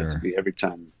want it to be every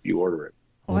time you order it.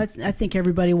 Well, I think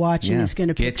everybody watching is going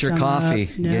to get your coffee.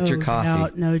 Get your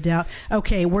coffee. No doubt.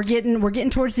 Okay, we're getting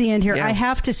towards the end here. Yeah. I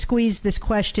have to squeeze this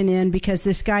question in because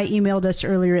this guy emailed us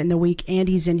earlier in the week, and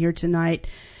he's in here tonight.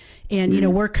 And,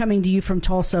 we're coming to you from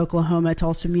Tulsa, Oklahoma,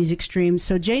 Tulsa Music Stream.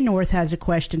 So Jay North has a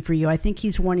question for you. I think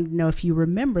he's wanting to know if you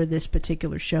remember this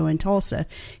particular show in Tulsa.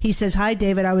 He says, "Hi,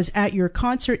 David. I was at your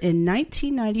concert in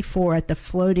 1994 at the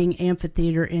Floating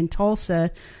Amphitheater in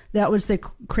Tulsa. That was the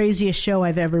craziest show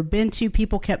I've ever been to.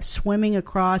 People kept swimming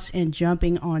across and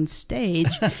jumping on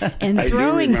stage and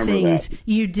throwing things." That.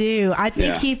 You do. I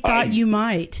think he thought you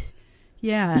might.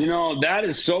 Yeah. That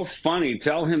is so funny.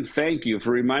 Tell him thank you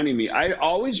for reminding me. I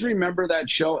always remember that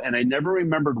show, and I never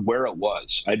remembered where it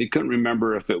was. I couldn't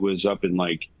remember if it was up in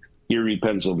like Erie,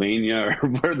 Pennsylvania, or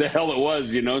where the hell it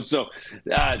was, So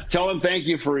tell him thank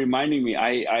you for reminding me.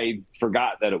 I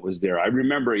forgot that it was there. I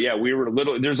remember, we were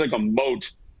there's like a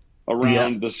moat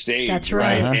around the stage. That's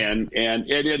right. Uh-huh. And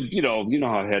you know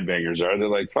how headbangers are. They're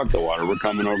like, fuck the water. We're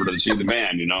coming over to see the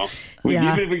band, Even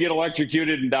if we get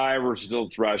electrocuted and die, we're still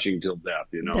thrashing till death,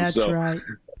 That's right.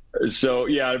 So,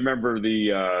 I remember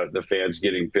the fans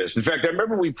getting pissed. In fact, I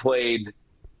remember we played,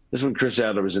 this is when Chris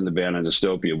Adler was in the band on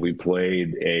Dystopia. We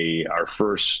played our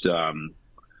first,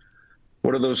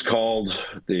 what are those called?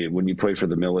 When you play for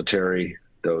the military?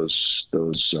 It's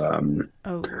not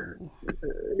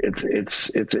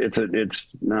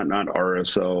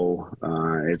RSO.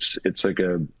 It's like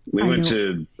we went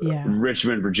to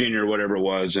Richmond, Virginia, or whatever it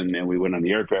was, and we went on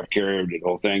the aircraft carrier, did the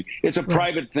whole thing. It's a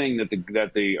private thing that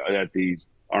the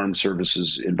armed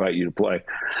services invite you to play,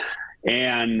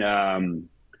 and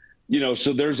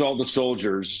so there's all the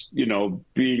soldiers,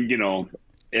 being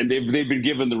and they've been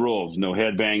given the rules: no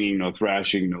headbanging, no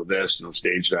thrashing, no this, no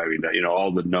stage diving.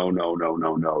 All the no,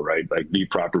 right? Like be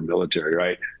proper military,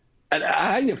 right? And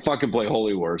how do you fucking play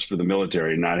Holy Wars for the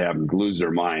military and not have them lose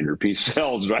their mind or peace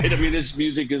sells, right? I mean, this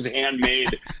music is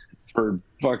handmade for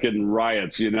fucking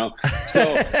riots, So,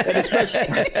 and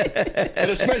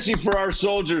especially for our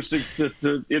soldiers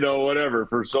to whatever,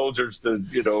 for soldiers to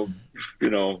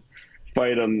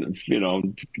fight on,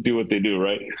 do what they do,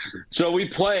 right? So we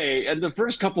play, and the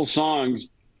first couple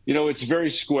songs, it's very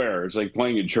square. It's like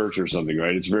playing in church or something,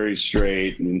 right? It's very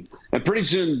straight, and pretty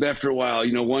soon, after a while,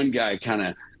 one guy kind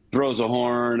of throws a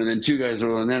horn, and then two guys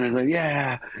are, and then it's like,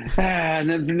 and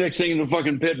then the next thing, the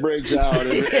fucking pit breaks out.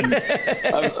 And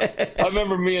I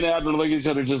remember me and Adler looking at each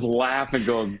other, just laughing,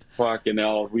 going, "Fucking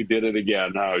hell, we did it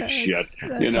again! Oh shit!"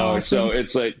 That's awesome. So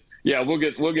it's like. Yeah, we'll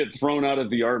get thrown out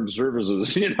of the armed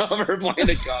services, for playing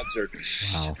a concert.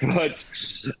 Wow.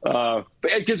 But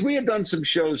because we had done some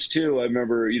shows too. I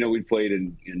remember, we played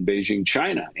in Beijing,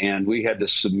 China, and we had to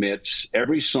submit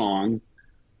every song,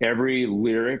 every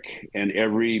lyric, and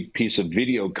every piece of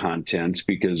video content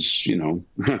because,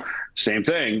 same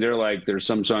thing. They're like, there's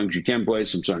some songs you can play,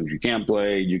 some songs you can't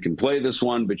play. You can play this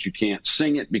one, but you can't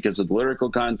sing it because of the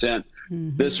lyrical content.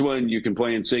 Mm-hmm. This one you can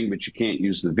play and sing, but you can't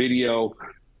use the video.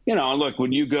 Look,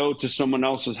 when you go to someone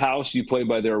else's house, you play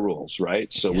by their rules,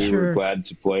 right? So we were glad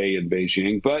to play in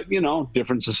Beijing, but,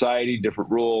 different society, different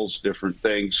rules, different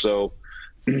things. So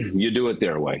you do it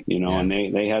their way, and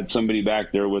they had somebody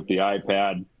back there with the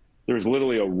iPad. There was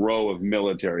literally a row of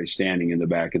military standing in the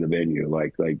back of the venue.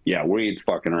 Like, we ain't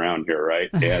fucking around here, right?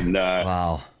 And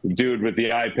wow. Dude with the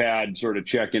iPad sort of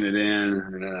checking it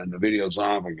in, and the video's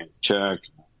off, I can check.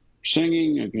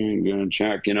 Singing, I can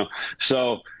check,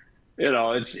 So...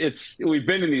 it's we've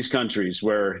been in these countries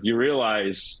where you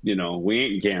realize, we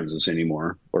ain't in Kansas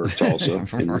anymore, or Tulsa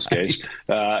in this case.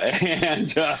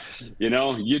 And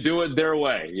you do it their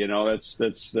way.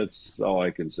 That's all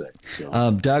I can say.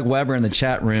 So. Doug Weber in the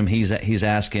chat room, he's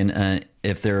asking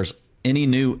if there's any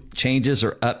new changes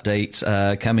or updates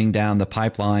coming down the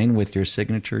pipeline with your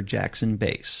signature Jackson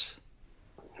bass.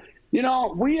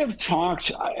 We have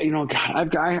talked,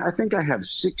 I think I have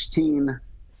 16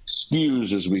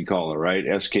 SKUs, as we call it, right?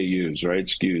 SKUs, right?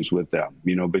 SKUs with them,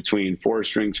 between 4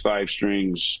 strings, 5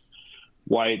 strings,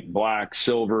 white, black,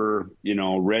 silver,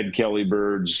 red Kelly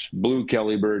birds, blue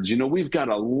Kelly birds. We've got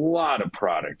a lot of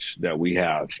product that we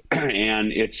have,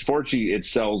 and it's fortunately, it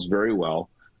sells very well.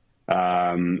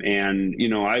 And, you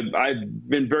know, I've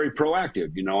been very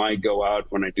proactive. You know, I go out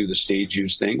when I do the stage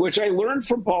use thing, which I learned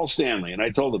from Paul Stanley. And I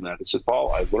told him that. I said,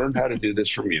 Paul, I learned how to do this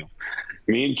from you.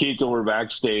 Me and Kiko were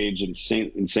backstage in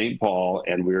St. Paul,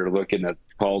 and we were looking at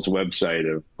Paul's website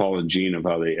of Paul and Gene of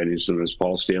how they, and he said it was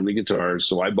Paul Stanley guitars.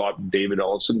 So I bought David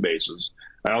Ellefson basses.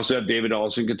 I also have David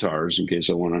Ellefson guitars in case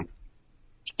I want to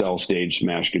sell stage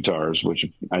smash guitars, which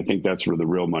I think that's where the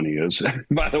real money is,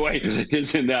 by the way,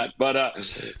 is in that. But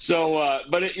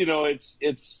you know,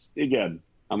 it's again,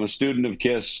 I'm a student of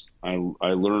KISS. I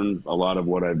learned a lot of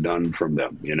what I've done from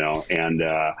them, you know, and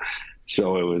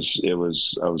so I was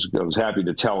happy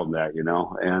to tell them that, you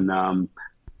know, and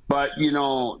but you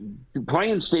know,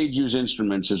 playing stage use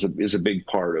instruments is a big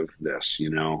part of this, you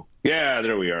know. Yeah,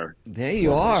 there we are. There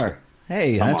you are.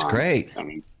 Hey, that's great. I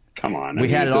mean, come on. We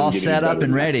had it all set up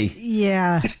and ready.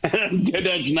 Yeah.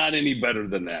 That's not any better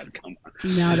than that. Come on.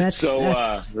 No, that's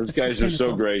those guys are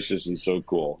so gracious and so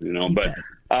cool, you know. But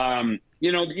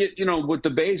you know, with the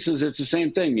basses, it's the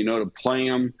same thing. You know, to play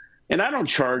them, and I don't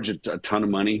charge a ton of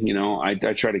money. You know, I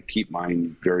try to keep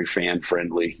mine very fan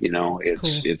friendly. You know,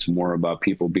 it's more about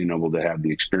people being able to have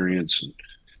the experience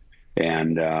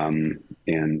and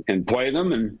play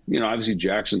them. And you know, obviously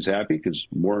Jackson's happy because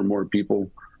more and more people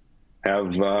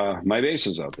have my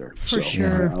basses out there. For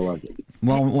sure. I like it.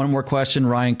 Well, one more question.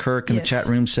 Ryan Kirk in the chat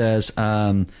room says,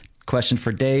 question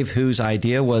for Dave, whose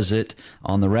idea was it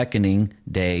on the Reckoning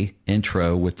Day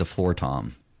intro with the floor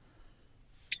tom?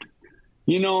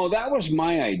 You know, that was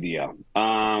my idea.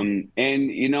 And,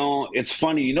 you know, it's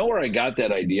funny. You know where I got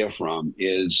that idea from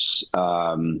is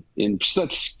in,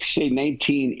 let's say,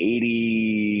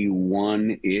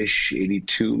 1981-ish,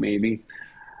 82 maybe.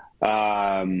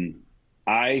 I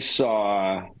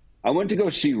went to go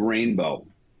see Rainbow,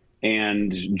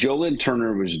 and Jolynn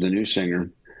Turner was the new singer.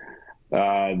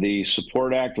 The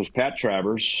support act was Pat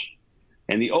Travers,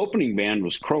 and the opening band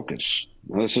was Crocus.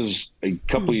 Now, this is a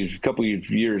couple of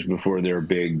years before their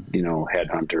big, you know,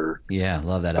 Headhunter. Yeah,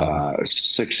 love that album.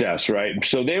 Success, right?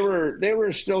 So they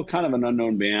were still kind of an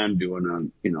unknown band doing a,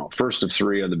 you know, first of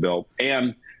three on the bill.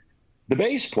 And the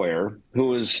bass player, who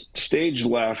was stage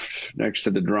left next to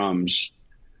the drums,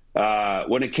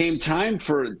 when it came time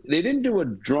they didn't do a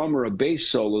drum or a bass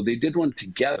solo, they did one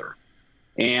together.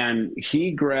 And he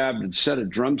grabbed a set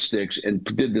of drumsticks and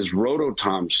did this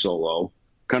rototom solo,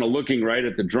 kind of looking right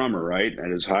at the drummer, right, at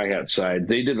his hi-hat side.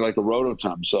 They did like a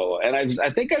rototom solo. And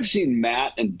I think I've seen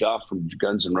Matt and Duff from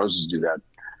Guns N' Roses do that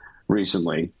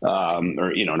recently,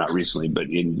 or, you know, not recently, but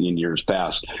in years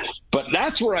past. But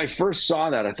that's where I first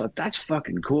saw that. I thought, that's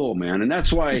fucking cool, man. And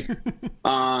that's why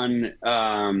on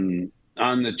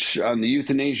the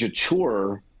Euthanasia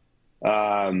tour,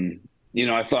 you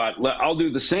know, I thought, I'll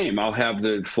do the same. I'll have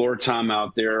the floor tom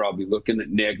out there. I'll be looking at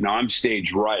Nick. Now I'm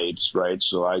stage right?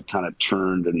 So I kind of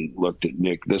turned and looked at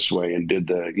Nick this way and did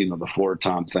the, you know, the floor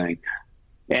tom thing.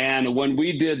 And when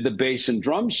we did the bass and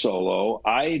drum solo,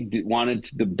 I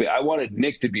wanted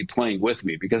Nick to be playing with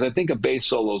me, because I think a bass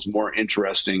solo is more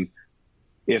interesting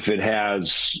if it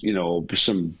has, you know,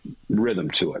 some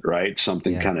rhythm to it, right?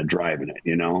 Something kind of driving it,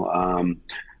 you know?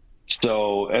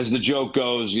 So as the joke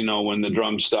goes, you know, when the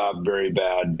drums stop, very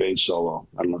bad bass solo.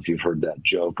 I don't know if you've heard that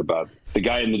joke about the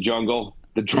guy in the jungle,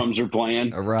 the drums are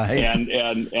playing. Right.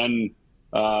 And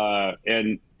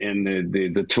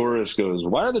the tourist goes,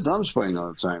 why are the drums playing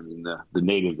all the time? And the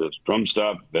native goes, drum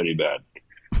stop, very bad.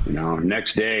 You know,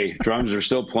 next day, drums are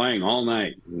still playing all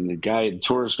night. And the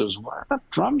tourist goes, why are the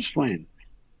drums playing?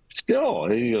 Still.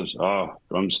 And he goes, oh,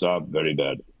 drum stop, very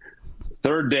bad.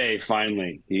 Third day,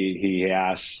 finally, he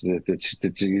asks,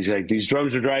 he's like, these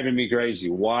drums are driving me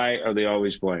crazy. Why are they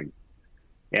always playing?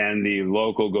 And the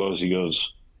local he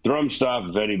goes, drum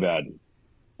stop, very bad.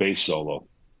 Bass solo.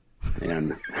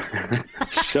 And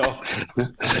so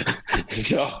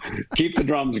keep the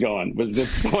drums going was the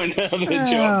point of the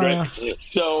joke, right?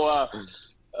 So,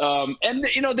 and,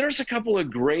 you know, there's a couple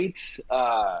of great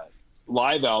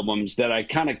live albums that I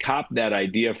kind of copped that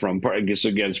idea from, I guess,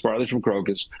 again, partly from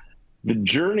Crocus. The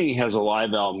Journey has a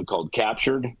live album called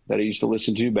Captured that I used to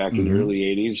listen to back in the early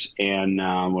 80s. And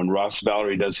when Ross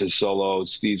Valerie does his solo,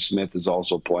 Steve Smith is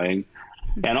also playing.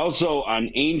 And also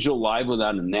on Angel Live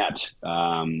Without a Net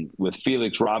with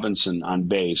Felix Robinson on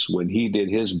bass, when he did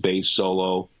his bass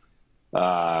solo,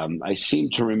 I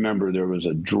seem to remember there was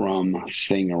a drum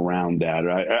thing around that.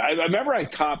 I remember I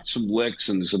copped some licks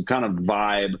and some kind of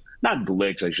vibe, not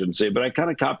licks, I shouldn't say, but I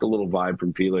kind of copped a little vibe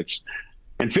from Felix.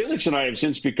 And Felix and I have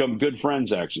since become good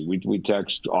friends, actually. We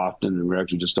text often, and we were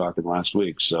actually just talking last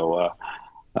week. So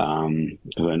I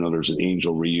know there's an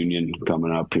Angel reunion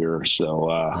coming up here. So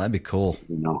that'd be cool.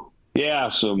 You know, Yeah,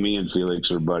 so me and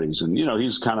Felix are buddies, and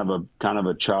he's kind of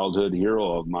a childhood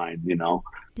hero of mine.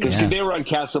 Because they were on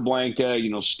Casablanca,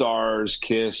 Stars,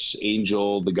 Kiss,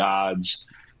 Angel, The Gods.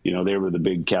 They were the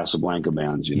big Casablanca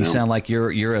bands. You sound like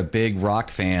you're a big rock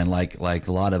fan, like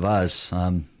a lot of us.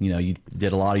 You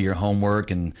did a lot of your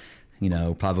homework, and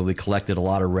probably collected a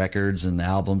lot of records and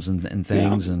albums and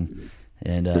things,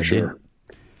 and sure.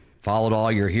 Followed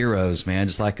all your heroes, man,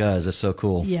 just like us. That's so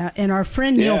cool. Yeah, and our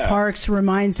friend Neil Parks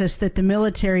reminds us that the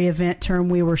military event term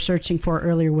we were searching for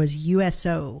earlier was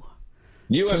USO.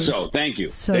 USO, thank you.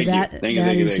 So thank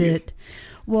that you. is it.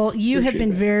 Well, you have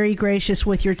been very gracious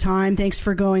with your time. Thanks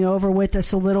for going over with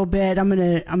us a little bit. I'm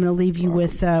gonna leave you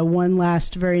with one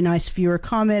last very nice viewer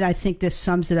comment. I think this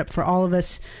sums it up for all of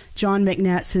us. John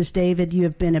McNatt says, David, you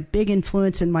have been a big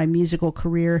influence in my musical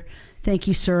career. Thank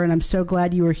you, sir, and I'm so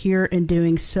glad you were here and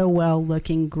doing so well,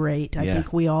 looking great. I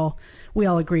think we all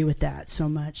agree with that so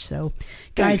much. So,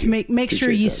 guys, make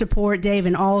sure you support Dave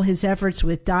and all his efforts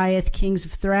with Dieth, Kings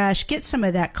of Thrash. Get some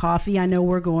of that coffee. I know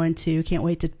we're going to. Can't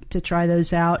wait to try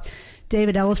those out.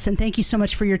 David Ellefson, thank you so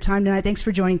much for your time tonight. Thanks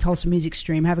for joining Tulsa Music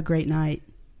Stream. Have a great night.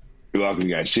 You're welcome,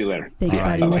 guys. See you later. Thanks,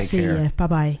 buddy. We'll see you.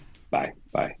 Bye-bye. Bye.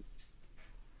 Bye.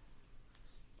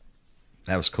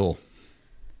 That was cool.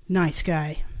 Nice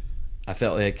guy. I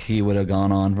felt like he would have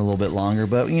gone on for a little bit longer,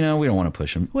 but we don't want to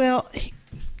push him. Well,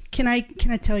 can I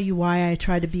tell you why I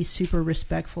try to be super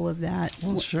respectful of that?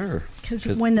 Well, sure. Because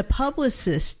when the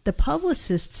publicist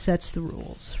sets the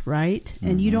rules, right?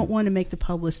 And you don't want to make the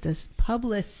publicist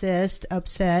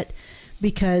upset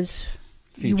because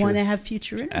you want to have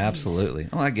future interviews. Absolutely.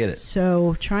 Oh, I get it.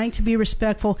 So trying to be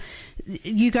respectful.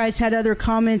 You guys had other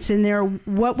comments in there.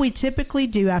 What we typically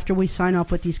do after we sign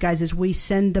off with these guys is we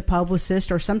send the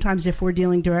publicist, or sometimes if we're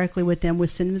dealing directly with them, we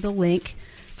send them the link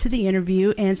to the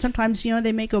interview. And sometimes,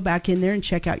 they may go back in there and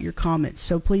check out your comments.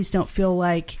 So please don't feel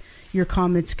like your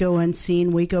comments go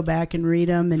unseen. We go back and read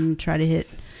them and try to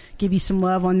give you some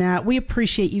love on that. We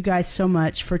appreciate you guys so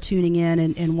much for tuning in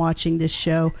and watching this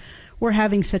show. We're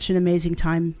having such an amazing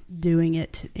time doing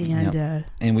it,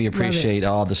 and we appreciate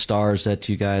all the stars that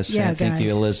you guys sent. Thank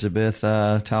you, Elizabeth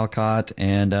Talcott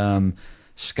and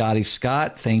Scotty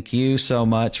Scott. Thank you so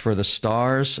much for the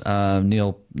stars.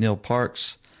 Neil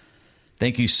Parks,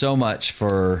 thank you so much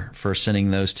for sending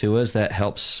those to us. That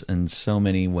helps in so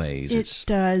many ways. It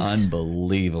does.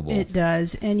 Unbelievable. It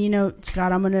does. And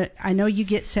Scott, I know you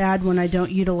get sad when I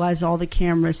don't utilize all the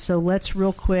cameras, so let's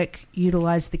real quick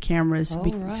utilize the cameras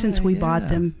since we bought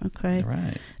them. Okay. All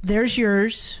right. There's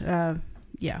yours.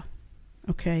 Yeah.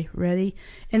 Okay, ready?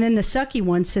 And then the sucky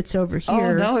one sits over here.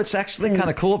 Oh no, it's actually kind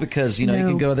of cool because you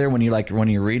can go there when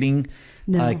you're reading.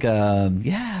 No. Like,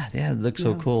 it looks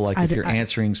so cool. Like if you're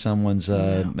answering someone's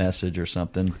message or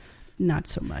something. Not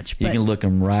so much. You can look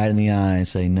them right in the eye and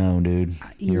say, no, dude,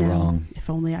 you're wrong. If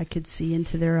only I could see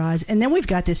into their eyes. And then we've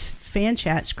got this fan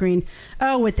chat screen.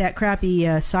 Oh, with that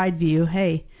crappy side view.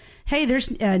 Hey, there's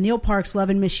Neil Parks.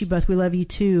 Love and miss you both. We love you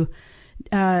too.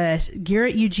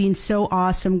 Garrett Eugene, so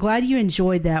awesome. Glad you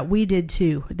enjoyed that. We did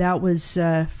too. That was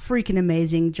freaking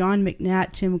amazing. John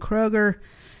McNatt, Tim Kroger.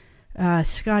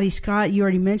 Scotty Scott, you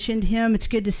already mentioned him. It's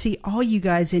good to see all you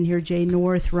guys in here. Jay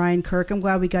North, Ryan Kirk. I'm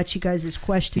glad we got you guys'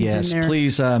 questions in there. Yes,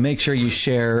 please make sure you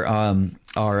share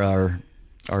our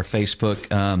Facebook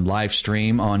live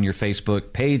stream on your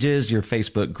Facebook pages, your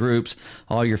Facebook groups,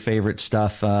 all your favorite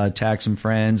stuff. Tag some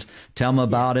friends, tell them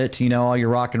about it. All your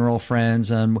rock and roll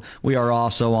friends. And we are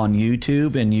also on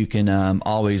YouTube, and you can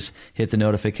always hit the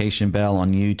notification bell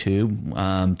on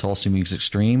YouTube, Tulsa Music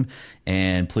Stream.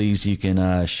 And please, you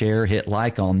can share, hit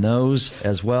like on those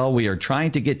as well. We are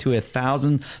trying to get to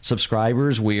 1,000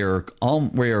 subscribers. We are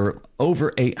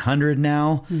over 800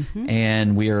 now,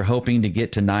 and we are hoping to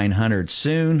get to 900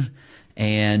 soon.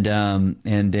 And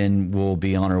then we'll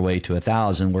be on our way to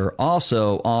 1,000. We're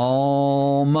also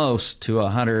almost to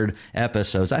 100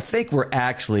 episodes. I think we're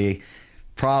actually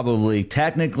probably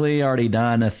technically already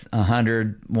done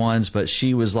 100 ones, but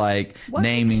she was like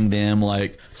naming them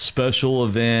like special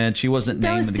event. She wasn't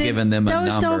giving them a number.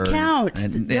 Those don't count.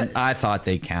 And I thought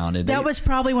they counted. That was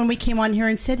probably when we came on here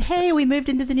and said, "Hey, we moved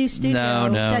into the new studio."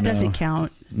 No, that doesn't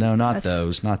count. No, not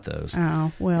those.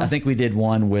 Oh, well. I think we did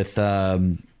one with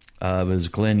it was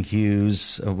Glenn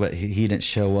Hughes, but he didn't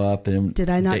show up. And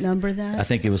did I not number that? I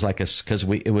think it was like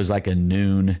it was like a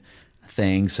noon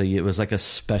thing, so it was like a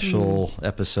special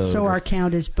episode. So our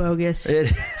count is bogus.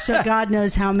 So God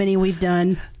knows how many we've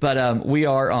done. But we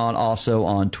are also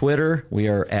on Twitter. We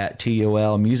are at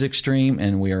TUL Music Stream,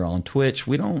 and we are on Twitch.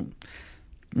 We don't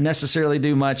necessarily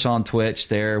do much on Twitch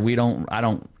there. I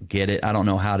don't get it. I don't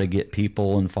know how to get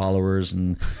people and followers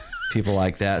and people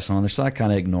like that. So I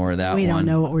kind of ignore that one. We don't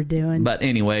know what we're doing. But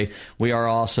anyway, we are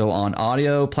also on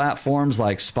audio platforms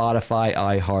like Spotify,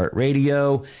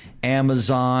 iHeartRadio,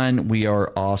 Amazon. We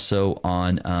are also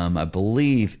on, I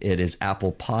believe it is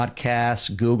Apple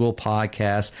Podcasts, Google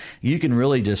Podcasts. You can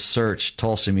really just search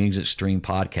Tulsa Music Stream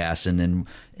Podcast, and then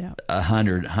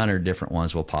 100 different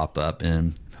ones will pop up.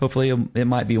 And hopefully it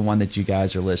might be one that you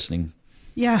guys are listening.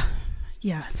 Yeah.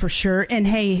 Yeah, for sure. And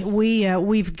hey,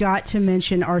 we've got to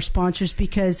mention our sponsors,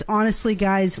 because honestly,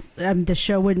 guys, the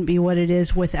show wouldn't be what it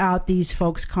is without these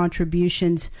folks'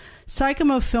 contributions.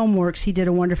 Psychomo Filmworks, he did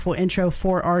a wonderful intro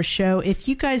for our show. If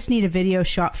you guys need a video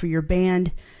shot for your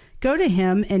band, go to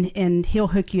him and he'll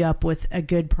hook you up with a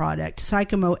good product.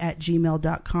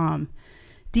 Psychomo@gmail.com.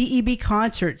 DEB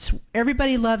Concerts.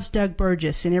 Everybody loves Doug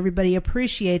Burgess, and everybody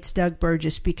appreciates Doug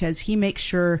Burgess because he makes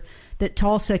sure that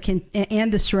Tulsa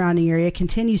and the surrounding area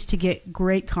continues to get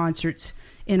great concerts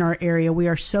in our area. We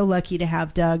are so lucky to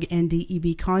have Doug and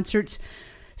DEB Concerts.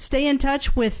 Stay in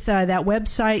touch with that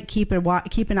website. Keep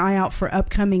an eye out for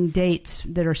upcoming dates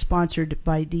that are sponsored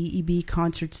by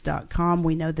debconcerts.com.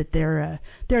 We know that they're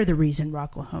the reason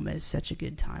Rocklahoma is such a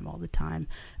good time all the time.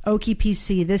 Okie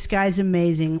PC, this guy's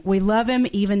amazing. We love him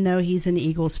even though he's an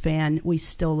Eagles fan. We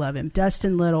still love him.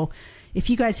 Dustin Little,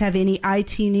 if you guys have any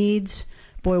IT needs,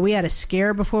 boy, we had a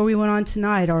scare before we went on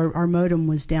tonight. Our modem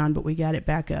was down, but we got it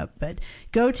back up. But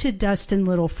go to Dustin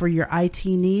Little for your IT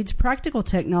needs, practical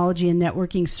technology and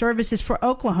networking services for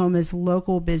Oklahoma's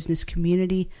local business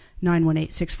community,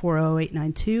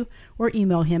 918-640-0892, or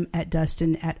email him at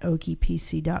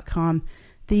dustin@okiepc.com.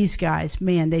 These guys,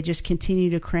 man, they just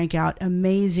continue to crank out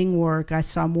amazing work. I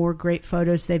saw more great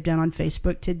photos they've done on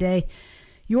Facebook today.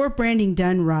 Your branding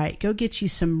done right. Go get you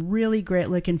some really great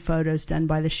looking photos done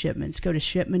by the Shipmans. Go to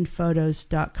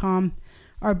shipmanphotos.com.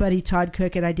 Our buddy Todd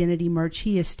Cook at Identity Merch,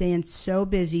 he is staying so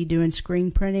busy doing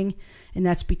screen printing, and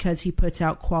that's because he puts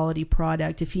out quality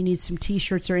product. If you need some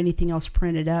t-shirts or anything else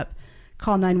printed up,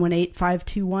 call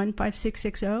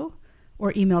 918-521-5660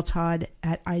 or email Todd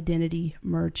at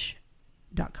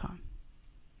identitymerch.com.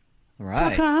 All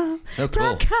right. So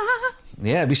cool.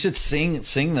 Yeah, we should sing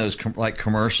those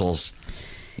commercials.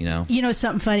 You know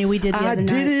something funny we did the other night?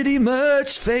 Identity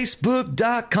Merch,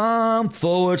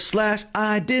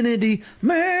 Facebook.com/Identity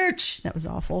Merch. That was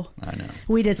awful. I know.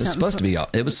 We did something.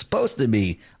 It was supposed to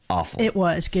be awful. It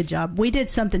was. Good job. We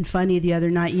did something funny the other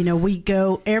night.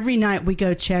 Every night we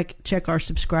go check our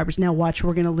subscribers. Now watch,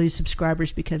 we're going to lose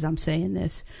subscribers because I'm saying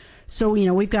this. So,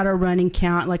 we've got our running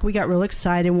count. Like, we got real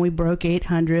excited when we broke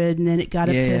 800, and then it got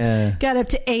up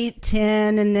to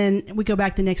 810, and then we go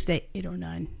back the next day,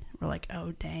 809. We're like,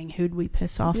 oh, dang, who'd we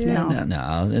piss off now?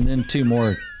 No. And then 2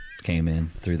 more came in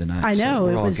through the night. I know.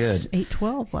 So it was good.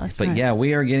 812 last night. But, yeah,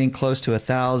 we are getting close to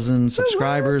 1,000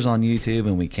 subscribers on YouTube,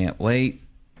 and we can't wait.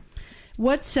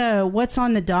 What's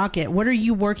on the docket? What are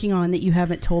you working on that you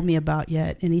haven't told me about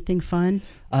yet? Anything fun?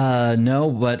 No,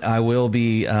 but I will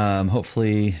be,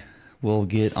 hopefully we'll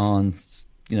get on,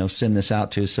 send this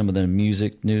out to some of the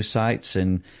music news sites,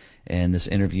 and this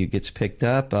interview gets picked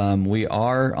up. We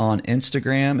are on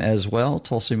Instagram as well.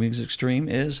 Tulsa Music Stream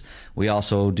is. We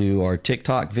also do our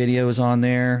TikTok videos on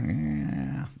there.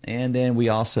 Yeah. And then we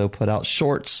also put out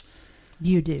shorts.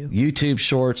 You do. YouTube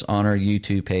shorts on our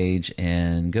YouTube page,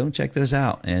 and go and check those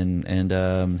out and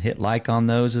hit like on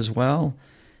those as well.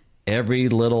 Every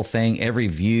little thing, every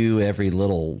view, every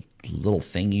little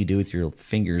thing you do with your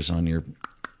fingers on your,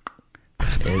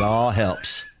 it all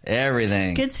helps.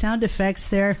 Everything. Good sound effects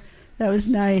there. That was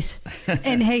nice.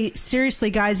 And hey, seriously,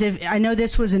 guys, I know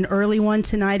this was an early one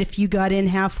tonight. If you got in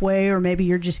halfway, or maybe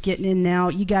you're just getting in now,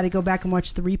 you got to go back and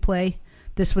watch the replay.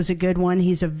 This was a good one.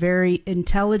 He's a very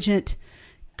intelligent,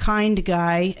 kind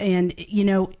guy. And,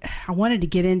 I wanted to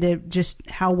get into just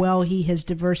how well he has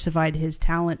diversified his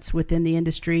talents within the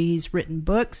industry. He's written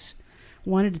books.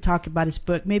 Wanted to talk about his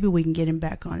book. Maybe we can get him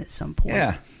back on at some point.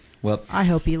 Yeah. Well, I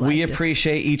hope he liked We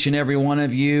appreciate each and every one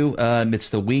of you. It's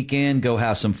the weekend. Go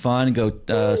have some fun.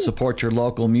 Go support your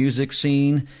local music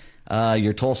scene,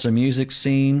 your Tulsa music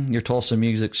scene, your Tulsa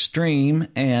music stream,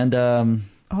 and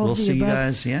we'll see you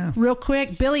guys. Yeah. Real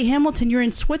quick, Billy Hamilton, you're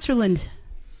in Switzerland.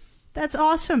 That's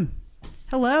awesome.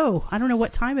 Hello. I don't know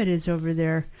what time it is over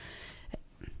there.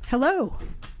 Hello.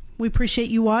 We appreciate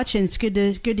you watching. It's good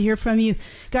to hear from you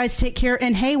guys. Take care.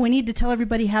 And hey, we need to tell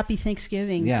everybody happy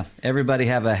Thanksgiving. Yeah, everybody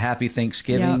have a happy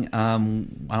Thanksgiving. Yep. I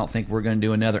don't think we're going to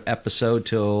do another episode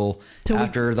till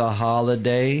after the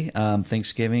holiday,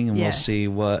 Thanksgiving, and we'll see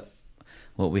what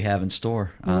we have in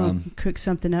store. We'll cook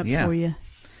something up for you.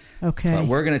 Okay. But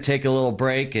we're going to take a little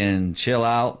break and chill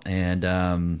out and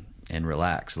and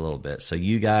relax a little bit. So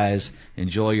you guys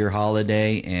enjoy your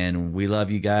holiday, and we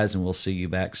love you guys, and we'll see you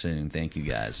back soon. Thank you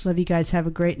guys. Love you guys. Have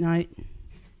a great night.